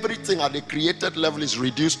 Everything at the created level is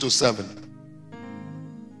reduced to 7.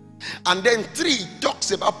 And then 3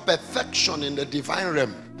 talks about perfection in the divine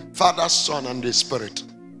realm. Father, Son, and the Spirit.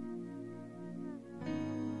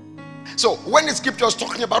 So when the scripture is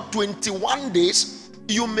talking about 21 days,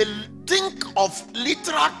 you may think of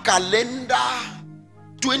literal calendar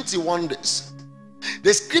 21 days.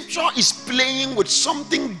 The scripture is playing with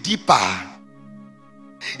something deeper.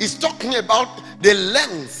 It's talking about the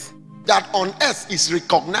length that on earth is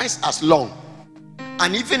recognized as long,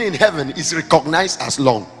 and even in heaven is recognized as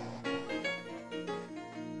long.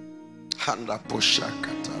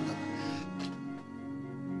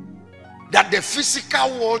 That the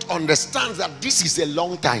physical world understands that this is a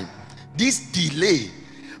long time. This delay,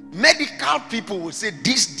 medical people will say,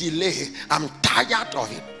 this delay, I'm tired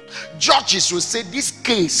of it. Judges will say, this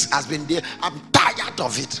case has been there, I'm tired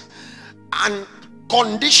of it. And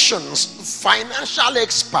conditions, financial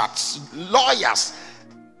experts, lawyers,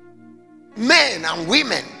 men and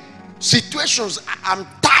women, situations, I'm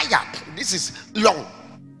tired. This is long.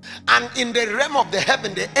 And in the realm of the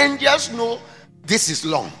heaven, the angels know this is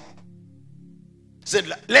long. Said,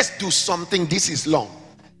 let's do something, this is long.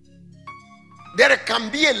 There can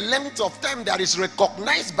be a length of time that is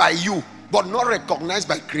recognized by you, but not recognized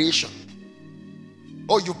by creation.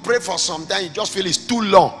 Or you pray for some time, you just feel it's too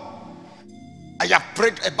long. I have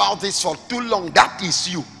prayed about this for too long. That is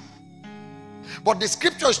you. But the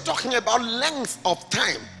scripture is talking about length of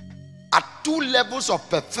time at 2 levels of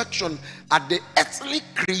perfection, at the earthly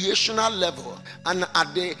creational level and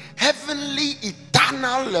at the heavenly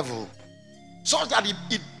eternal level, so that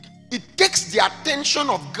it It takes the attention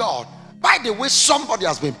of God. By the way, somebody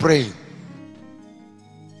has been praying.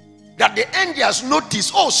 That the angels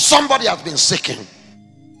notice, oh, somebody has been seeking.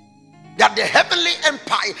 That the heavenly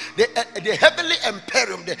empire, the heavenly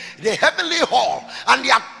imperium, the heavenly hall, and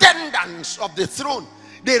the attendants of the throne,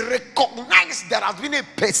 they recognize there has been a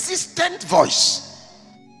persistent voice.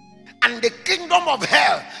 And the kingdom of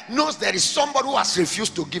hell knows there is somebody who has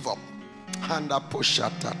refused to give up.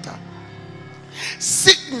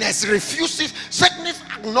 Sickness refuses, sickness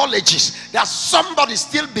acknowledges that somebody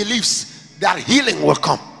still believes that healing will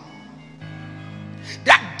come.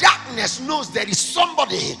 That darkness knows there is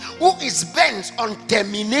somebody who is bent on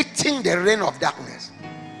terminating the reign of darkness.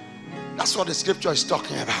 That's what the scripture is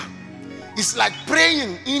talking about. It's like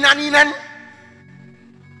praying in and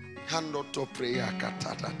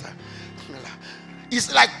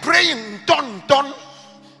it's like praying ton.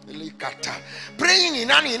 Praying in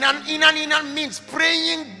and means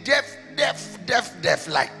praying deaf,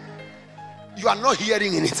 like you are not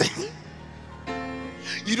hearing anything.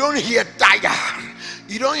 You don't hear tired.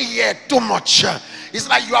 You don't hear too much. It's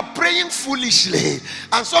like you are praying foolishly,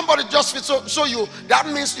 and somebody just so you, that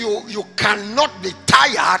means you cannot be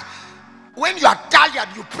tired. When you are tired,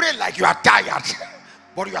 you pray like you are tired,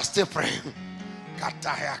 but you are still praying.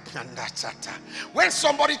 When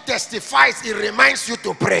somebody testifies, it reminds you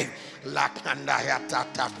to pray.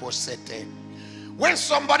 When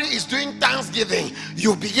somebody is doing thanksgiving,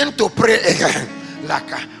 you begin to pray again.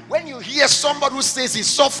 When you hear somebody who says he's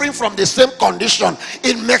suffering from the same condition,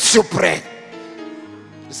 it makes you pray.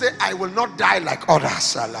 You say, I will not die like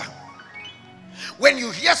others. When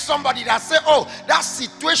you hear somebody that say, oh, that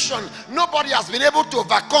situation, nobody has been able to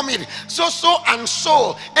overcome it, so and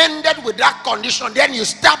so ended with that condition, then you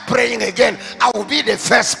start praying again. I will be the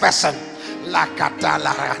first person. I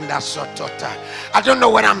don't know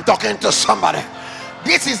when I'm talking to somebody.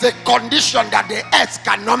 This is a condition that the earth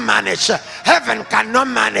cannot manage, heaven cannot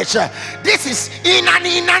manage. This is in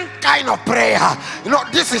and kind of prayer. You know,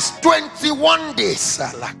 this is 21 days.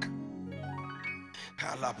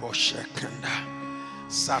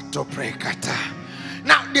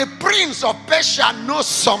 Now the prince of Persia knows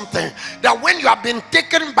something, that when you have been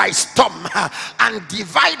taken by storm and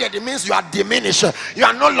divided, it means you are diminished, you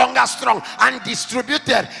are no longer strong, and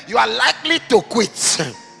distributed, you are likely to quit.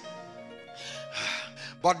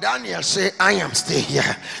 But Daniel said, I am still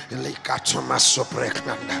here.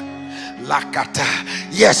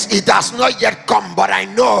 Yes, it has not yet come, but I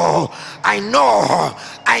know.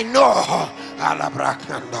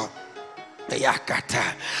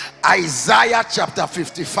 Isaiah chapter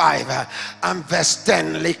 55 and verse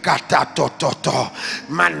 10.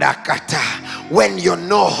 When you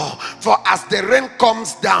know, for as the rain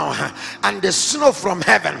comes down and the snow from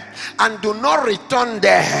heaven, and do not return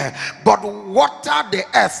there, but water the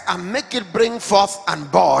earth and make it bring forth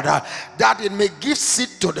and bud, that it may give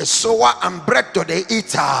seed to the sower and bread to the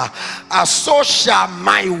eater, so shall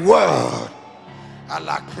my word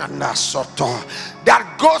that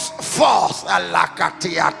goes forth.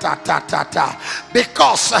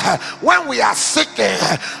 Because when we are seeking,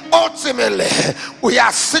 ultimately we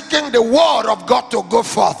are seeking the word of God to go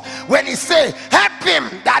forth. When he says help him,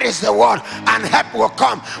 that is the word, and help will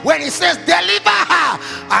come. When he says deliver her,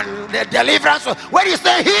 and the deliverance. When he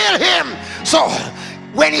says heal him, so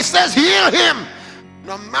when he says heal him,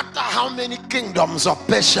 no matter how many kingdoms of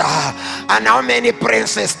Persia and how many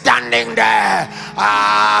princes standing there,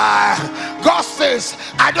 God says,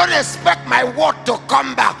 I don't expect my word to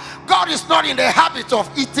come back. God is not in the habit of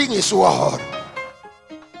eating his word.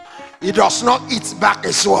 He does not eat back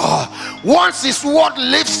his word. Once his word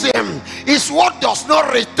leaves him, his word does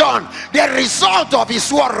not return. The result of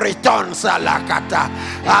his word returns.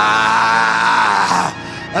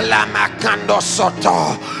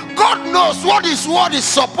 God knows what his word is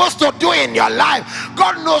supposed to do in your life.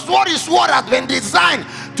 God knows what his word has been designed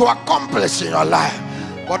to accomplish in your life.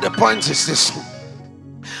 But the point is this: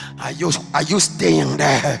 are you staying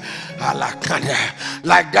there?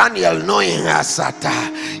 Like Daniel, knowing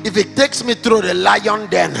if it takes me through the lion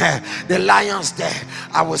den, the lion's den,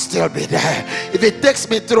 I will still be there. If it takes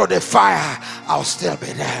me through the fire, I'll still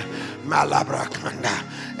be there.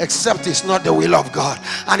 Except it's not the will of God.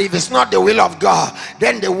 And if it's not the will of God,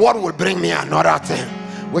 then the word will bring me another thing,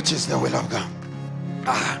 which is the will of God.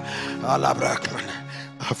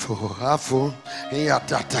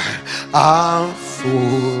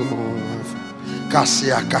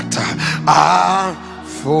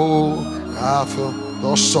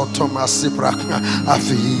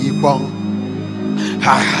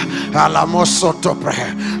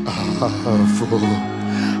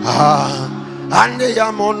 Ande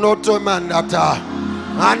ya monoto mandata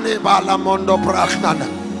Anibala mondo praknana.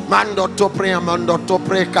 Mando to prea mando to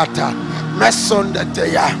prekata. Mesonde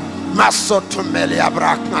teya. Maso to melia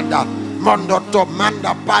braknanda. Mondo to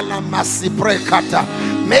manda pala masi prekata.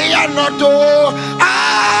 Meya noto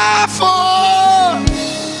afo.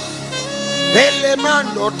 Ele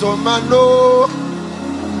mando to mano.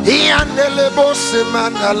 Iandele bosse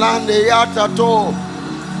mandalande yatato.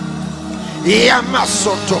 Ia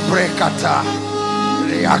masoto prekata.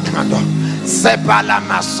 Riakando. Sebala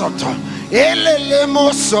masoto. Elele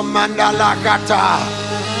moso mandala kata.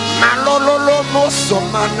 Malolo moso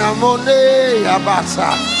manamone yabasa.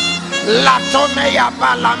 La tome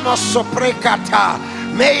yabala moso prekata.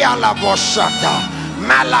 Meya la boshata.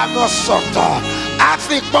 Malamosoto.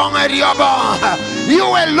 You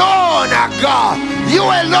alone are God. You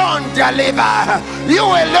alone deliver. You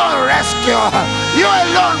alone rescue. You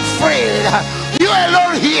alone free. You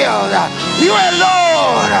alone healed. You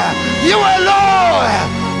alone. You alone.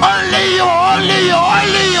 Only you, only you,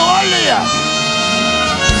 only you, only you.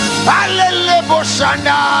 Alele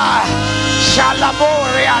boshanda.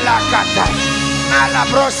 Shalabori alakata.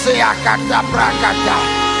 Malabrose akata prakata.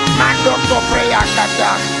 Mando to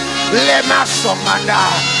preakata. Lemasomanda.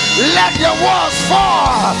 Let the walls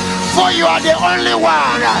fall, for you are the only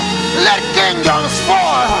one. Let kingdoms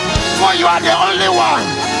fall, for you are the only one.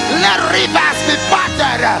 Let rivers be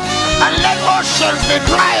parted, and let oceans be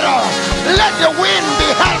dried up. Let the wind be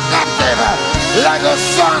held captive. Let the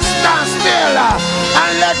sun stand still,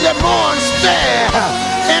 and let the moon stay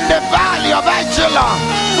in the valley of Echelon.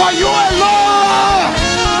 For you alone,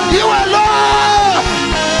 you alone,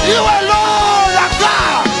 you alone are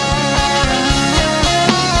God.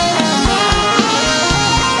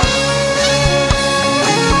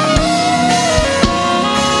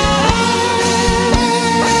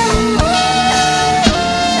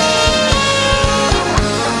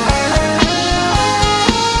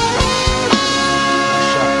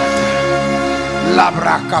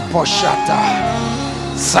 Labraka poshata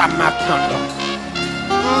samatando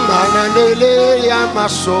manandele ya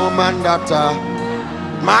maso mandata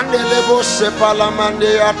mandele bose pala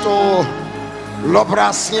mandeato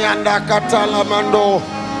lobrasi anda katala mando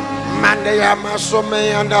mande ya maso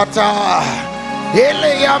me andata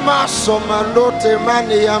ele ya maso mandote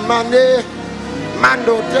mani ya mane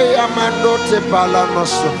mandote ya mandote pala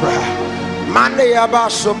masopra mande ya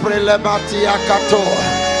baso prelebati ya kato.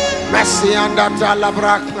 Messi andata la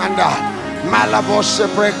braknanda, malabose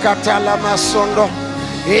prekata la masondo,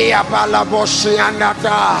 iya balabose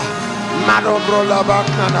andata, malobro la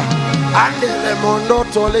baknanda, ande le mondo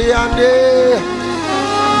toli ande.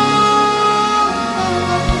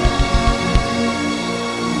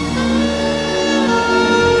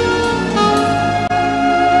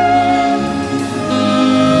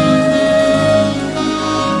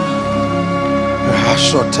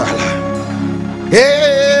 Ashotala,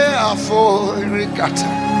 afo rikata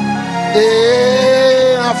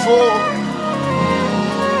afo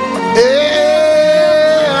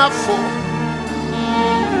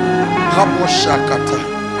kaboshakata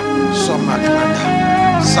somakmanda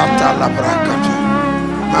sata labrakata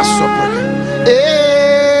masopre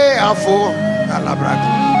afo alabraka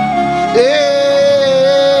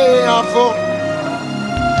afo.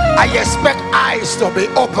 I expect eyes to be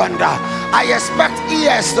opened. I expect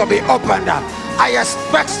ears to be opened. I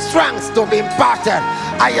expect strength to be imparted.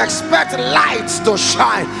 I expect lights to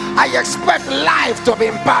shine. I expect life to be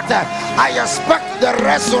imparted. I expect the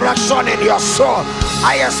resurrection in your soul.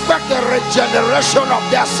 I expect the regeneration of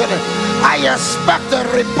destiny. I expect the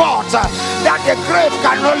report that the grave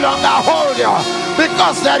can no longer hold you,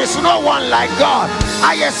 because there is no one like God.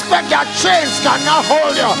 I expect that chains cannot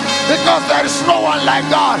hold you, because there is no one like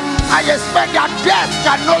God. I expect that death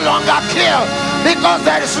can no longer kill, because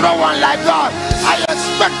there is no one like God. I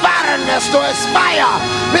expect barrenness to expire,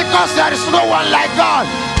 because there is no one like God.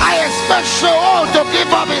 I expect Sheol to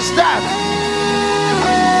give up his death.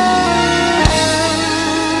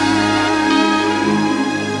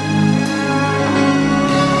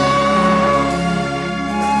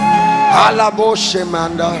 Alaboshe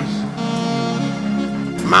manda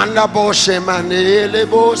manda boshe manele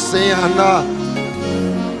bose ana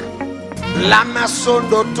lama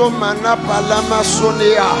sondo to mana palama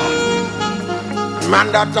sonia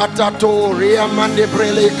manda tatatoria mande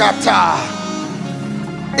brele kata.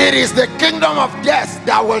 It is the kingdom of death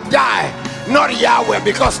that will die, not Yahweh,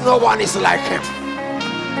 because no one is like him.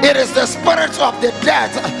 It is the spirit of the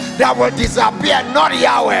death that will disappear, not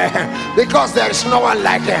Yahweh, because there is no one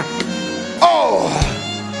like him. Oh,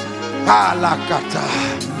 Alakata.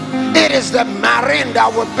 It is the marine that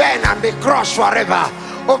will burn and be crushed forever,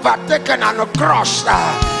 overtaken and crushed.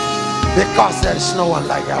 Because there is no one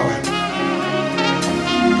like Yahweh.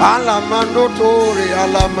 Alamandotori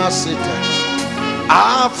alamasita.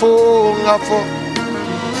 Afo ngafo.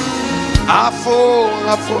 Afo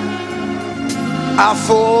ngafo.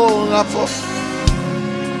 Afo ngafo.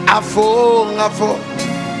 Afo ngafo.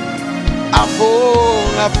 Afo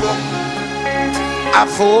ngafo.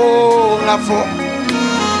 Afo ngafo.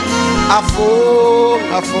 Afo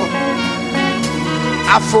ngafo.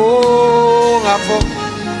 Afo ngafo.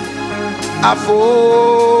 Afo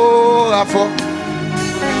ngafo.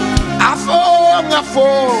 Afo ngafo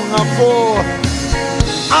ngafo.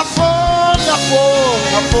 Afo ngafo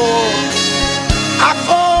ngafo.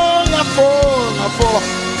 Afo ngafo ngafo.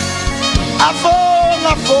 Afo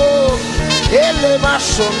ngafo. Ele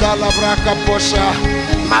masonda la braca posha.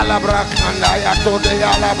 Malabraka ya tode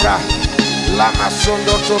ya labra. La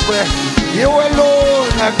masondo tobre. You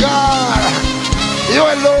alone are God. You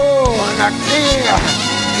alone are King.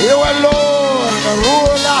 You alone the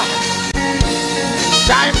ruler.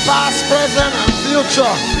 Time past, present, and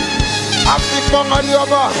future. Africa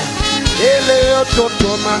Malioba. Ele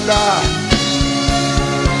Toto Manda.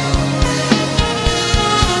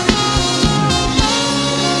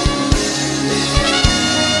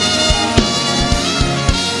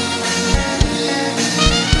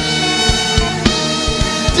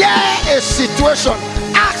 There is situation.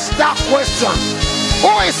 Ask that question.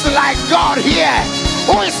 Who is like God here?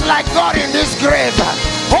 Who is like God in this grave?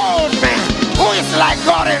 Hold me. Who is like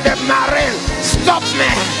God in the marine? Stop me.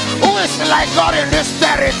 Who is like God in this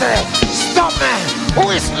territory? Stop me. Who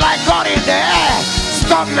is like God in the air?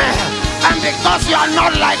 Stop me. And because you are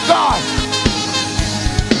not like God,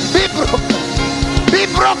 be broken. Be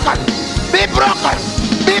broken. Be broken.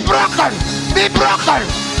 Be broken. Be broken.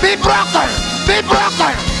 Be broken. Be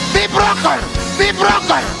broken. Be broken. Be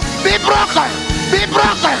broken. Be broken. Be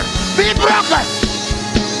broken. Be broken.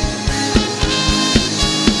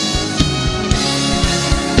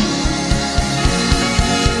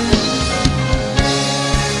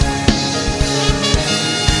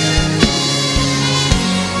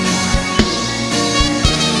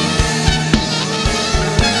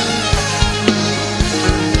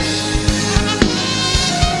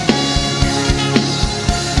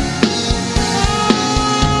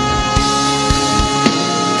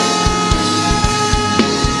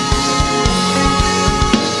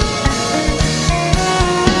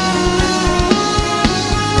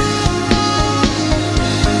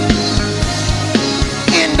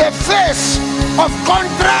 Of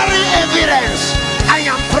contrary evidence, I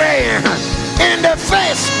am praying. In the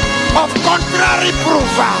face of contrary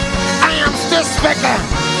proof, I am still speaking.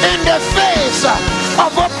 In the face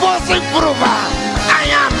of opposing proof, I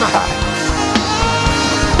am.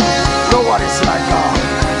 No one is like God.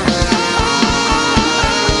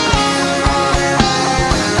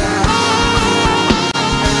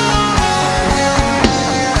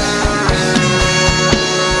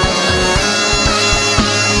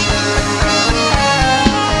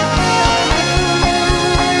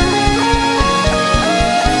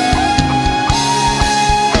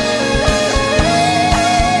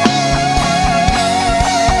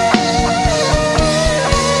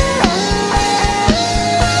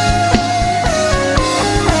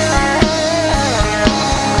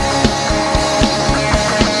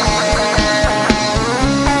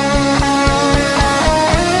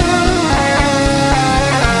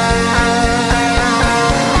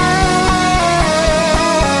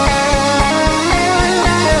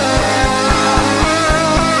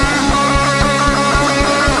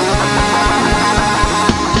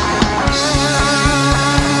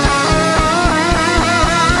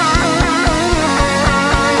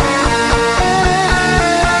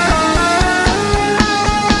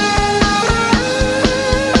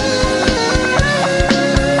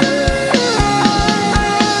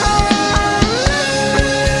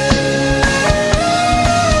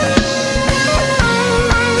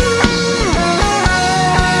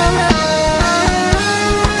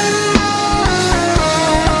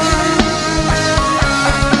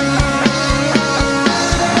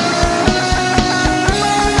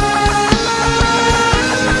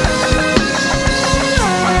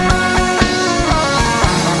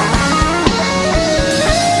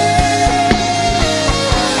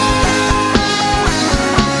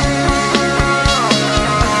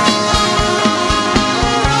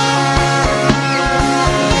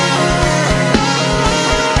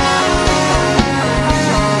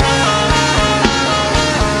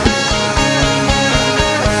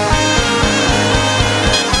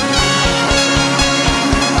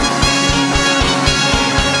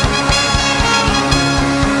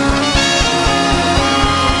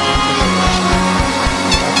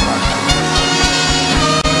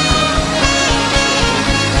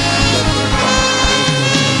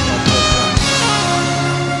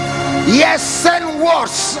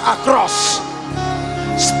 across.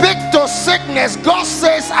 Speak to sickness. God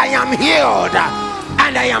says, I am healed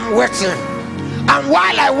and I am waiting. And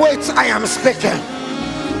while I wait, I am speaking.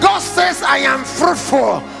 God says, I am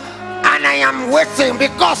fruitful and I am waiting,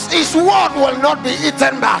 because his word will not be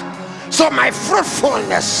eaten back. So my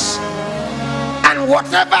fruitfulness and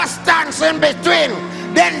whatever stands in between,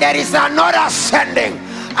 then there is another sending.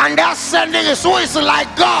 And that sending is who is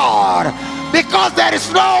like God. Because there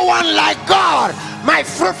is no one like God. My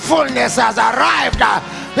fruitfulness has arrived.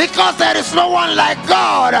 Because there is no one like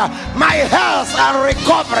God. My health and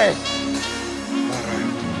recovery.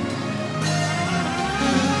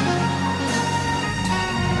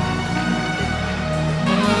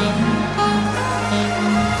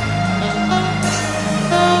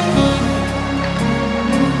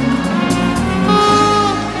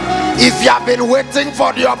 If you have been waiting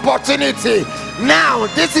for the opportunity, now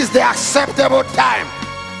this is the acceptable time.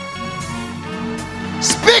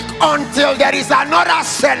 Speak until there is another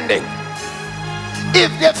sending.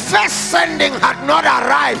 If the first sending had not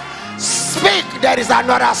arrived, speak, there is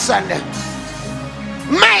another sending.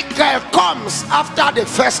 Michael comes after the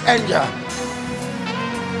first angel.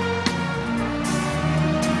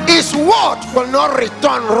 His word will not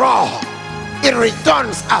return raw. It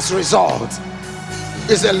returns as result.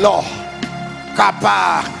 It's a law.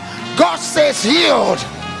 Kappa. God says healed.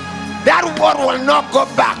 That word will not go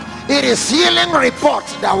back. It is healing report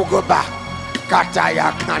that will go back.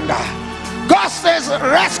 Kataya Kanda. God says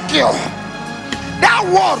rescue. That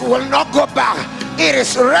word will not go back. It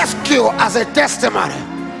is rescue as a testimony.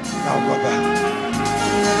 That will go back.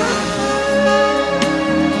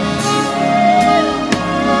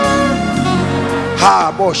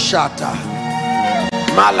 Ha Boshata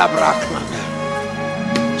Malabrakman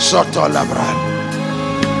Soto Labran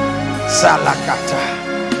Salakata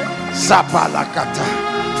Sapalakata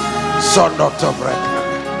Sonoto Brekman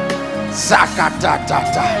Sakata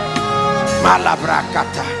Tata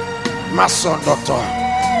Malabrakata Masondoto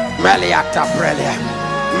Meliata Prelia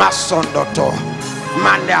Masondoto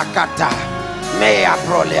Mandakata Mea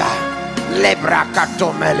Prolia Lebrakato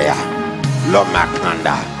Melia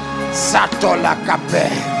Lomakanda Satola Kape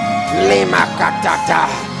Lima Katata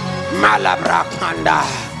Malabrakanda.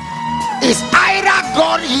 Is either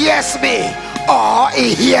God hears me or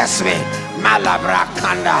he hears me.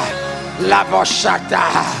 Malabrakanda Laboshata.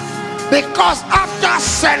 Because after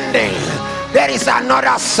sending, there is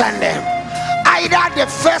another sending. Either the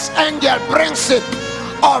first angel brings it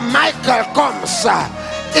or Michael comes.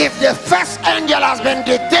 If the first angel has been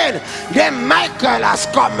detained, then Michael has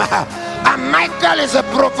come. And Michael is a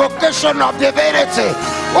provocation of divinity.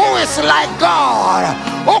 Who is like God?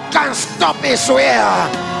 Who can stop his will?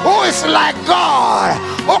 Who is like God?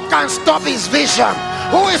 Who can stop his vision?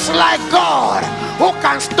 Who is like God? Who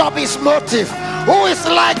can stop his motive? Who is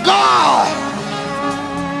like God?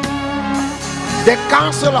 The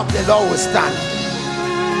counsel of the Lord will stand.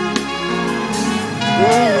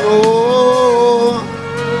 Oh, oh,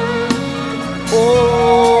 oh.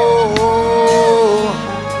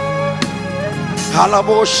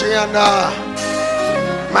 Halaboshiana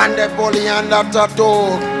Mande Polianda Tato.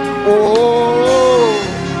 Oh,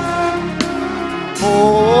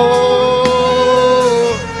 oh,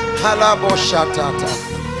 Halaboshatata.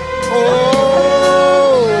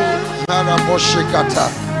 Oh, Halaboshikata.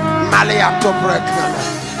 Maliato Brekana.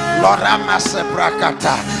 Lorama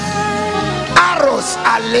Sebrakata. Arrows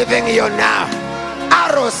are leaving you now.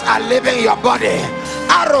 Arrows are leaving your body.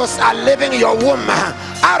 Arrows are leaving your womb.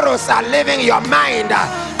 Arrows are leaving your mind.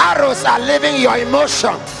 Arrows are leaving your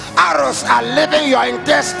emotion. Arrows are leaving your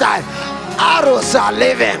intestine. Arrows are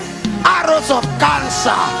leaving. Arrows of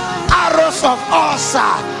cancer. Arrows of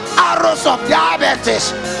ulcer. Arrows of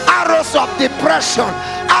diabetes. Arrows of depression.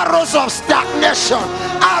 Arrows of stagnation.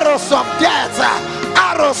 Arrows of death.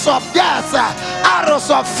 Arrows of death. Arrows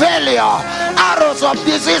of failure. Arrows of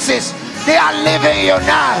diseases. They are leaving you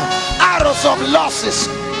now. Arrows of losses.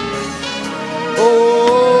 Oh,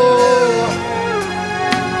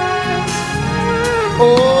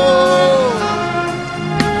 oh,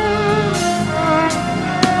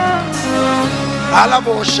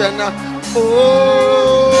 Alaboshana. Oh,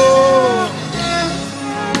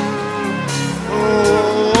 oh,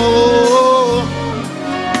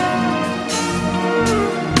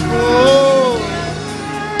 oh,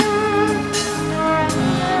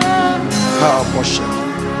 Alaboshana.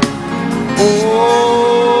 Oh.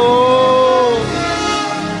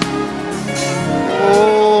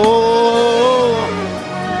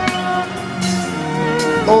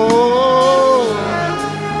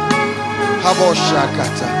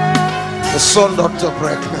 Shakata, the son of the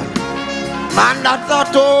pregnant.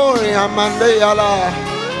 Mandatato, Yamandeyala,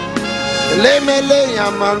 Lemele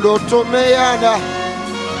yamando to meyanda.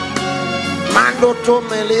 Mando to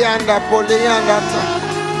melianda polianda.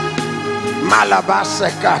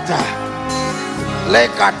 Malabasekata.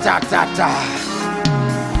 Lekatata.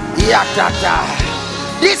 Yatata.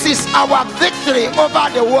 This is our victory over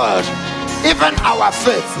the world, even our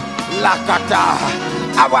faith. Lakata.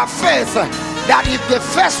 Our faith that if the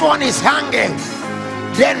first one is hanging,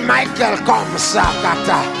 then Michael comes.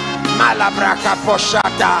 Sakata. Malabraka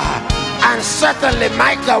poshata. And certainly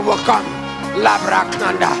Michael will come.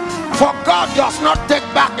 Labraknanda. For God does not take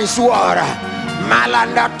back his word.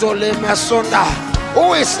 Malanda tole mesunda.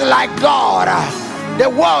 Who is like God? The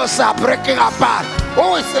walls are breaking apart.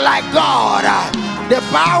 Who is like God? The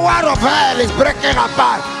power of hell is breaking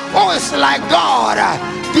apart. Who is like God?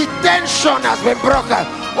 The tension has been broken.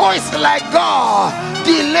 Who is like God?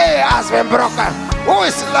 Delay has been broken. Who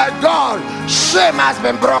is like God? Shame has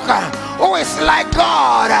been broken. Who is like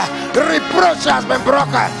God? Reproach has been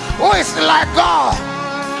broken. Who is like God?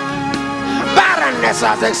 Barrenness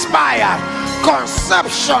has expired.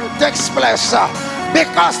 Conception takes place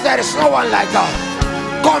because there is no one like God.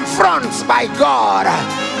 Confronts by God.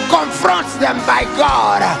 Confronts them by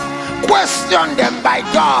God. Question them by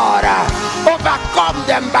God. Overcome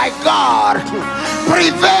them by God.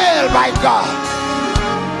 Prevail by God.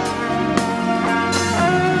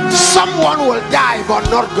 Someone will die but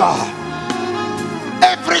not God.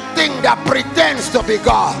 Everything that pretends to be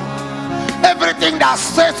God, everything that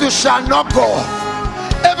says you shall not go,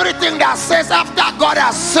 everything that says after God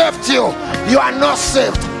has saved you, you are not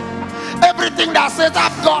saved, everything that says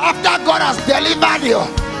after God has delivered you,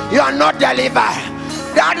 you are not delivered,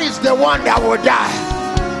 that is the one that will die,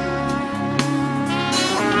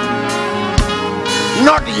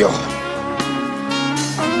 not you.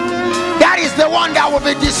 That is the one that will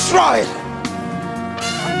be destroyed,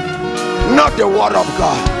 not the word of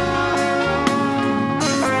God.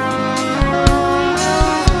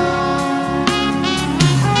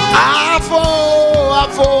 Afo,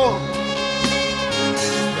 afo,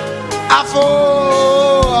 afo,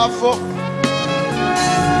 afo,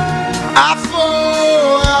 afo,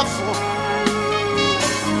 afo.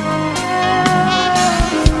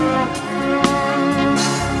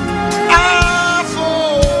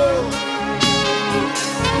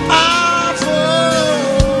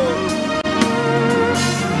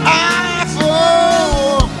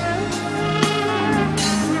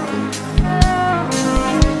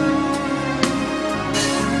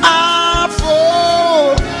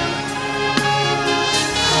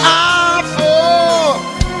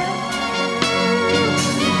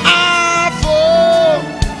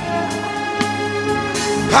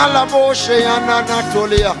 Halaboshe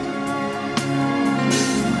Anatolia.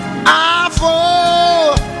 Afo,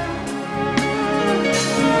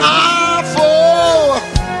 Afo.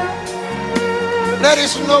 There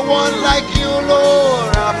is no one like you,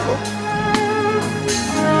 Lord. Afo.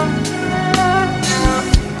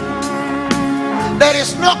 There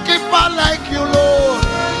is no keeper like you, Lord.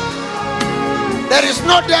 There is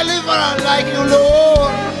no deliverer like you,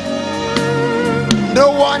 Lord.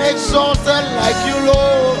 No one exalted like you,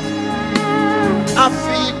 Lord.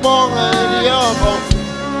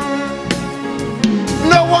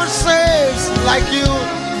 No one saves like you.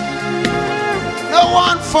 No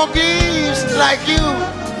one forgives like you.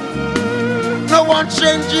 No one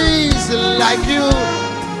changes like you.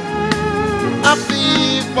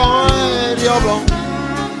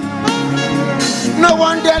 No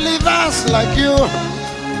one delivers like you.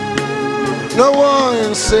 No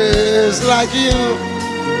one saves like you.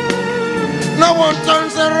 No one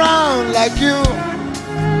turns around like you.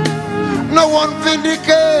 No one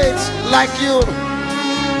vindicates like you.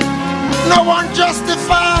 No one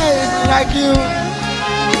justifies like you.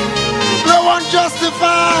 No one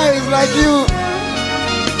justifies like you.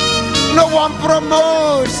 No one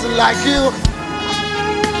promotes like you.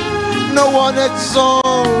 No one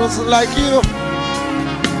exalts like you.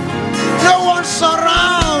 No one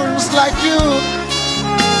surrounds like you.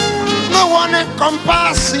 No one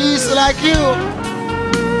encompasses like you.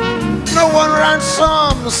 No one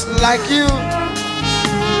ransoms like you.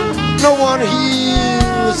 No one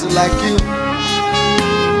heals like you.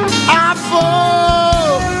 Afo,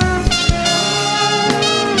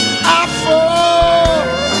 Afo,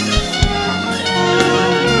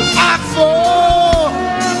 Afo,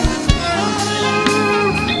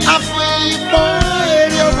 Afo.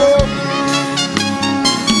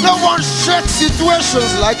 No one shakes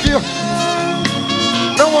situations like you.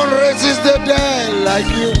 No one raises the dead like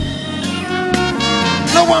you.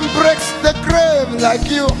 No one breaks the grave like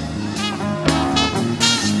you.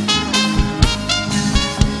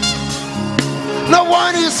 No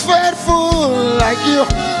one is faithful like you.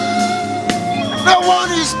 No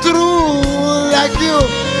one is true like you.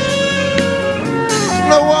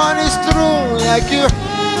 No one is true like you.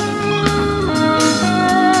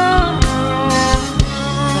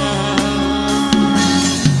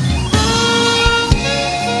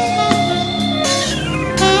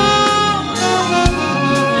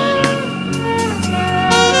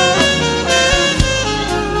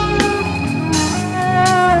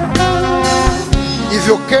 If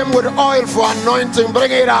you came with oil for anointing,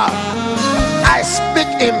 bring it out. I speak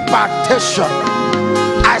impartation.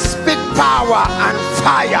 I speak power and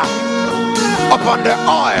fire upon the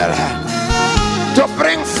oil to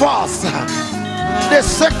bring forth the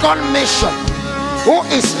second mission. Who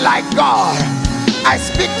is like God? I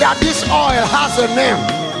speak that this oil has a name.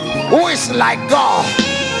 Who is like God?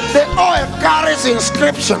 The oil carries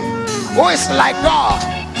inscription. Who is like God?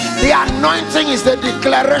 The anointing is the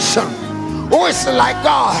declaration. Who is like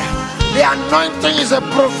God? The anointing is a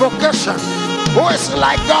provocation. Who is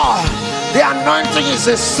like God? The anointing is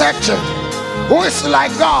a searching. Who is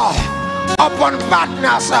like God? Upon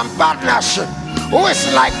partners and partnership. Who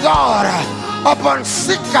is like God? Upon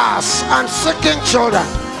seekers and seeking children.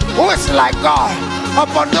 Who is like God?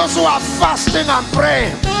 Upon those who are fasting and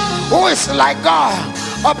praying. Who is like God?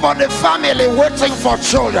 Upon the family waiting for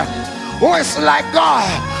children. Who is like God?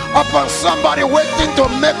 Upon somebody waiting to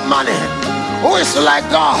make money. Who is like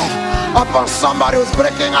God? Upon somebody who's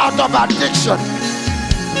breaking out of addiction.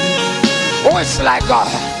 Who is like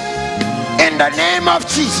God? In the name of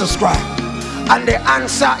Jesus Christ. And the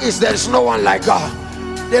answer is there is no one like God.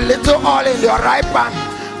 The little oil in your right hand,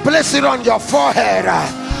 place it on your forehead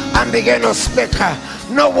and begin to speak.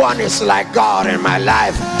 No one is like God in my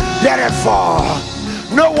life. Therefore,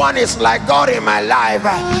 no one is like God in my life.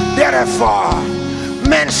 Therefore,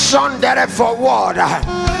 mention therefore word.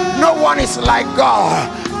 No one is like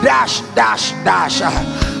God. Dash, dash, dash.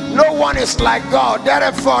 No one is like God.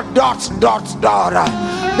 Therefore, dot, dot, dot.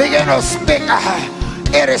 Begin to speak.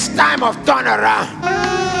 It is time of turnaround.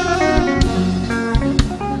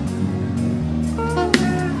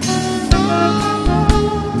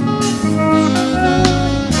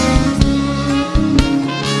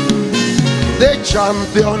 The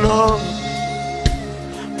champion of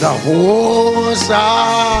the whole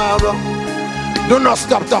Sabbath. Do not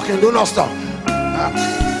stop talking. Do not stop.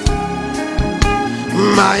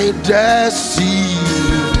 My destiny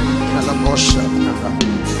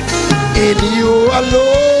in you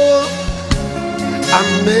alone. I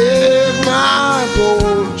make my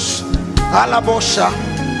boast. Alabosha,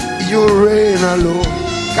 you reign alone.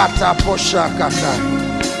 Kata posha kata,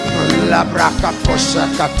 labraka posha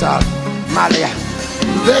kata, Malia,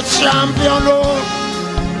 the champion of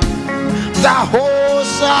the whole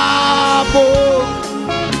Sabbath.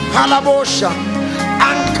 Alabosha,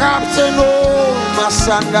 and captain of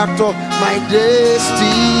Masandato, my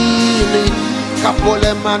destiny.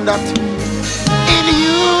 Kapole mandat. In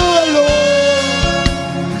you alone,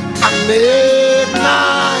 I make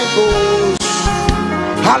my boast.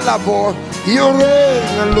 Halabo, you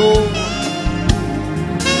reign alone.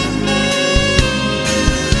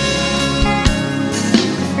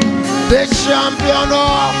 The champion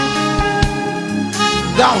of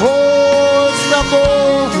the host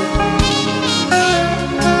above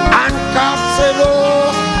and captain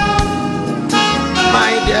of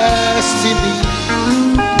my destiny.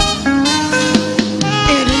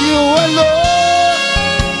 In you alone,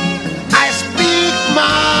 I speak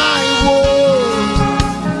my word.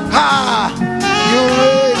 Ah, you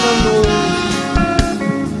reign alone.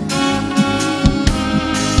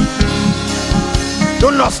 Do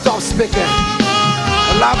not stop speaking.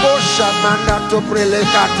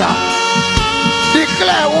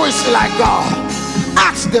 Declare who is like God.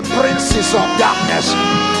 Ask the princes of darkness.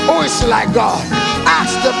 Who is like God?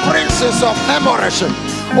 Ask the princes of hemorrhage.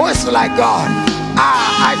 Who is like God?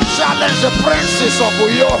 I challenge the princes of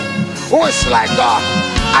Uyo. Who is like God?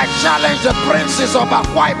 I challenge the princes of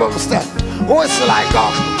𝐏𝐑𝐄𝐕𝐀. Who is like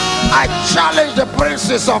God? I challenge the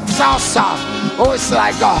princes of South. Who is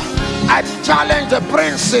like God? I challenge the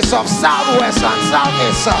princes of Southwest and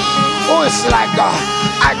Southeast. Who is like God?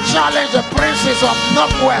 I challenge the princes of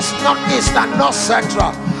Northwest, Northeast, and North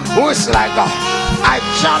Central. Who is like God? I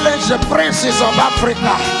challenge the princes of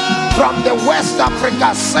Africa, from the West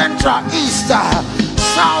Africa, Central, East,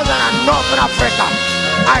 Southern, and Northern Africa.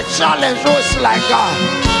 I challenge who is like God.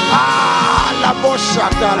 La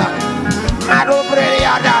Boshatala,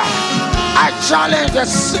 Marobreyada. I challenge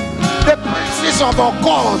the princes of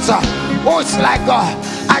occult. Who is like God?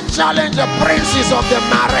 I challenge the princes of the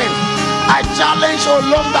marine. I challenge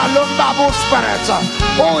Olomba Lomba spirits.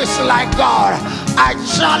 Who is like God? I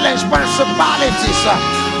challenge principalities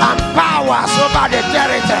and powers over the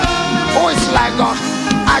territory. Who is like God?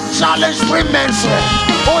 I challenge Freemasonry.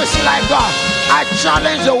 Who is like God? I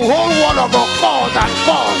challenge the whole world of occult and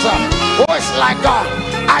cults. Who is like God?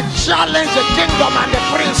 I challenge the kingdom and the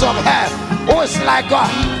prince of hell. Who is like God?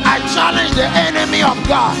 I challenge the enemy of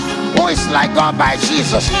God. Who is like God by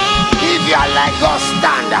Jesus? If you are like God,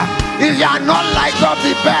 stand. If you are not like God,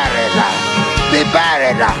 be buried. Be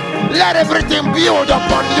buried. Let everything build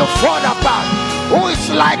upon you fall apart. Who is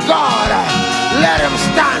like God? Let him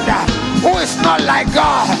stand. Who is not like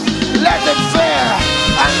God? Let him fail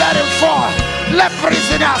and let him fall. Let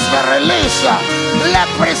prisoners be released. Let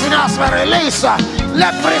prisoners be released.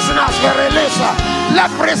 Let prisoners be released. Let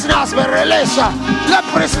prisoners be released. Let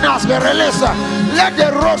prisoners be released. Let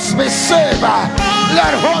the roads be saved.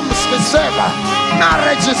 Let homes be saved.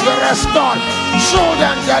 Marriages be restored.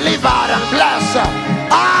 Children delivered and blessed.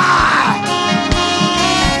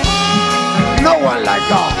 No one like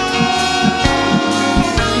God.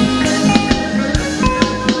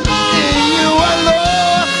 You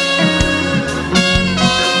alone.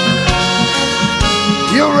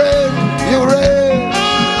 You reign. You reign.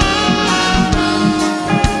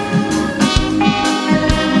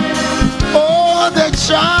 Oh, the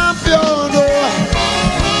champion.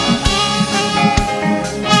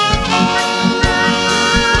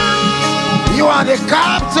 You are the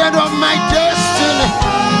captain of my destiny.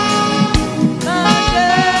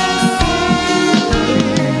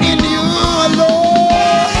 In you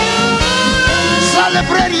alone.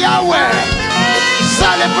 Celebrate Yahweh.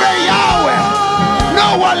 Celebrate Yahweh. No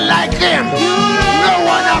one like him. No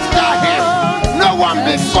one after him. No one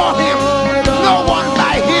before him. No one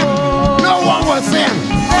by him. No one with him.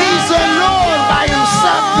 He's alone by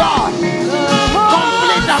himself, God.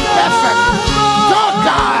 Complete and perfect. Don't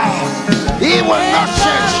die. He will not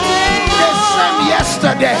change. The same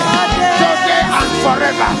yesterday, today, and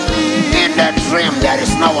forever. In the dream, there is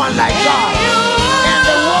no one like God. In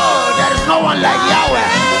the world, there is no one like Yahweh.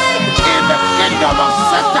 In the kingdom of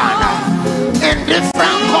Satan, in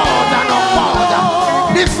different court and occult,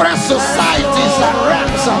 different societies and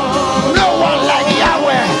realms, no one like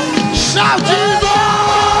Yahweh. Shout Jesus!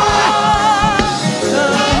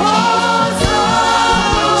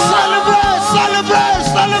 Celebrate, celebrate,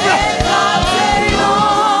 celebrate.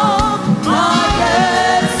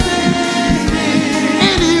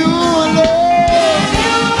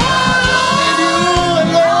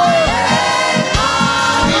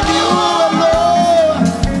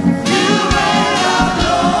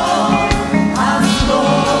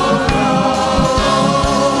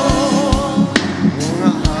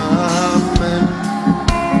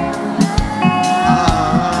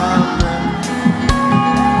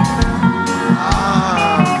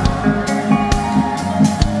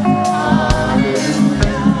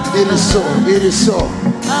 It is so.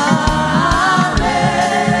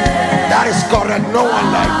 That is correct. No one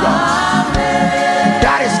like God.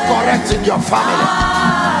 That is correct in your family.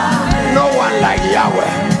 No one like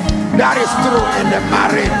Yahweh. That is true in the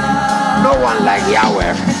marriage. No one like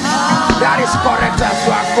Yahweh. That is correct as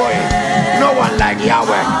you are going. No one like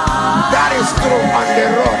Yahweh. That is true on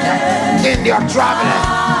the road, in your traveling,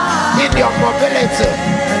 in your mobility.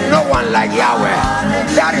 No one like Yahweh.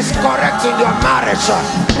 That is correct in your marriage.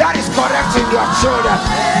 That is correct in your children.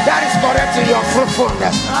 That is correct in your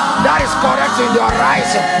fruitfulness. That is correct in your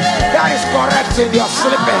rising. That is correct in your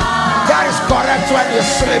sleeping. That is correct when you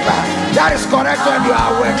sleep. That is correct when you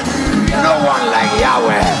are awake. No one like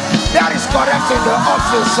Yahweh. That is correct in the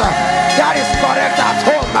office. That is correct at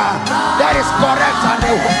home. That is correct on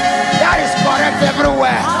the way. That is correct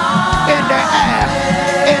everywhere. In the air,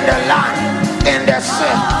 in the land, in the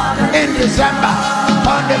sea. In December,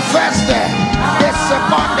 on the first day, the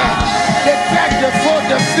second day, the third, the fourth,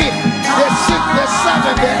 the fifth, the sixth, the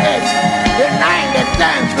seventh, the eighth, the ninth, the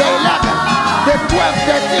 10th, the 11th, the 12th,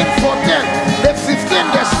 the 13th, 14th, the 15th,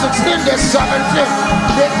 the 16th, the 17th,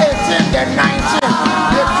 the 18th, the 19th,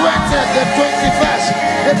 the 20th, the 21st,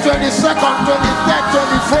 the 22nd, 23rd,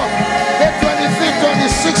 24th, the 25th,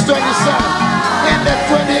 26th, 27th, in the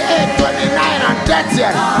 28th, 29th, and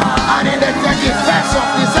 30th, and in the 31st of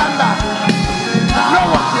December. No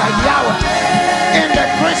one like Yahweh. In the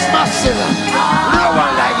Christmas season, no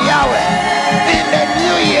one like Yahweh. In the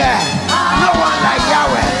New Year, no one like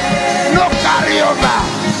Yahweh. No carryover.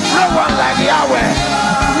 No one like Yahweh.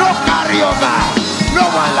 No carryover. No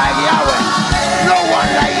one like Yahweh. No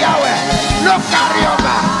one like Yahweh. No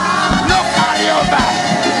carryover. No carryover.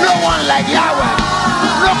 No one like Yahweh.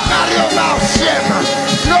 No carryover of shame.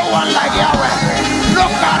 No one like Yahweh. No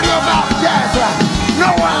carryover of death. No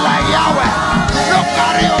one like Yahweh. No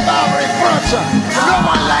carryover of reproach.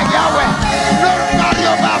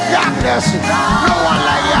 mercy. No one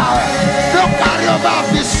like Yahweh. No carryover of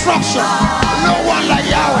destruction. No one like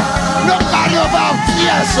Yahweh. No carryover of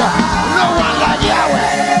tears. No one like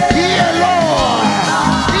Yahweh. He alone.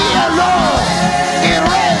 He alone. He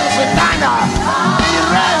reigns eternal. He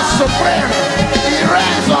reigns supreme. He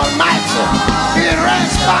reigns almighty. He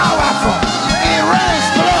reigns powerful. He reigns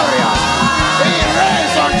glorious. He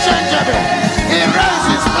reigns unchangeable. He reigns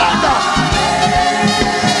in splendor.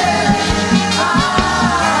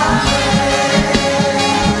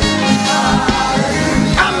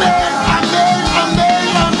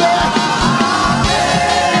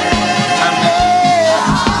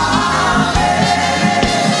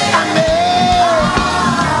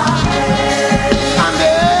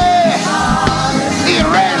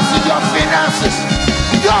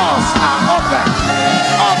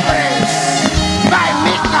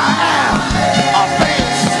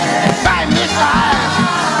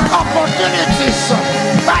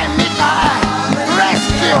 By 𝐿,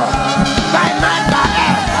 rescue. By 𝐿,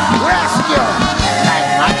 rescue. By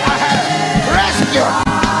𝐿, rescue.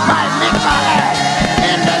 By 𝐿,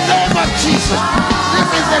 in the name of Jesus. This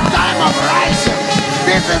is the time of rising.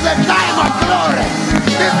 This is the time of glory.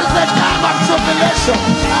 This is the time of jubilation.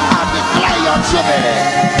 I declare your jubilee.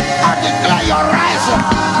 I declare your rising.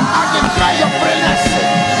 I declare your brilliancy,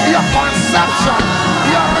 your conception,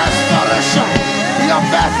 your restoration, your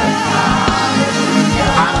birthing.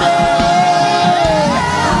 Amen.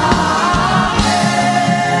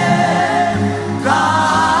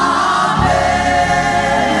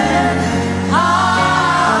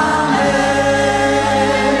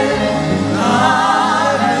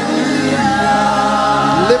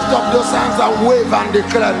 Lift up those hands and wave and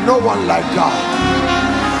declare, no one like God.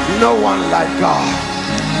 No one like God.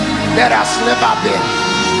 There has never been.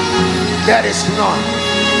 There is none.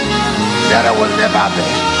 There will never be.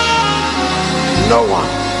 No one.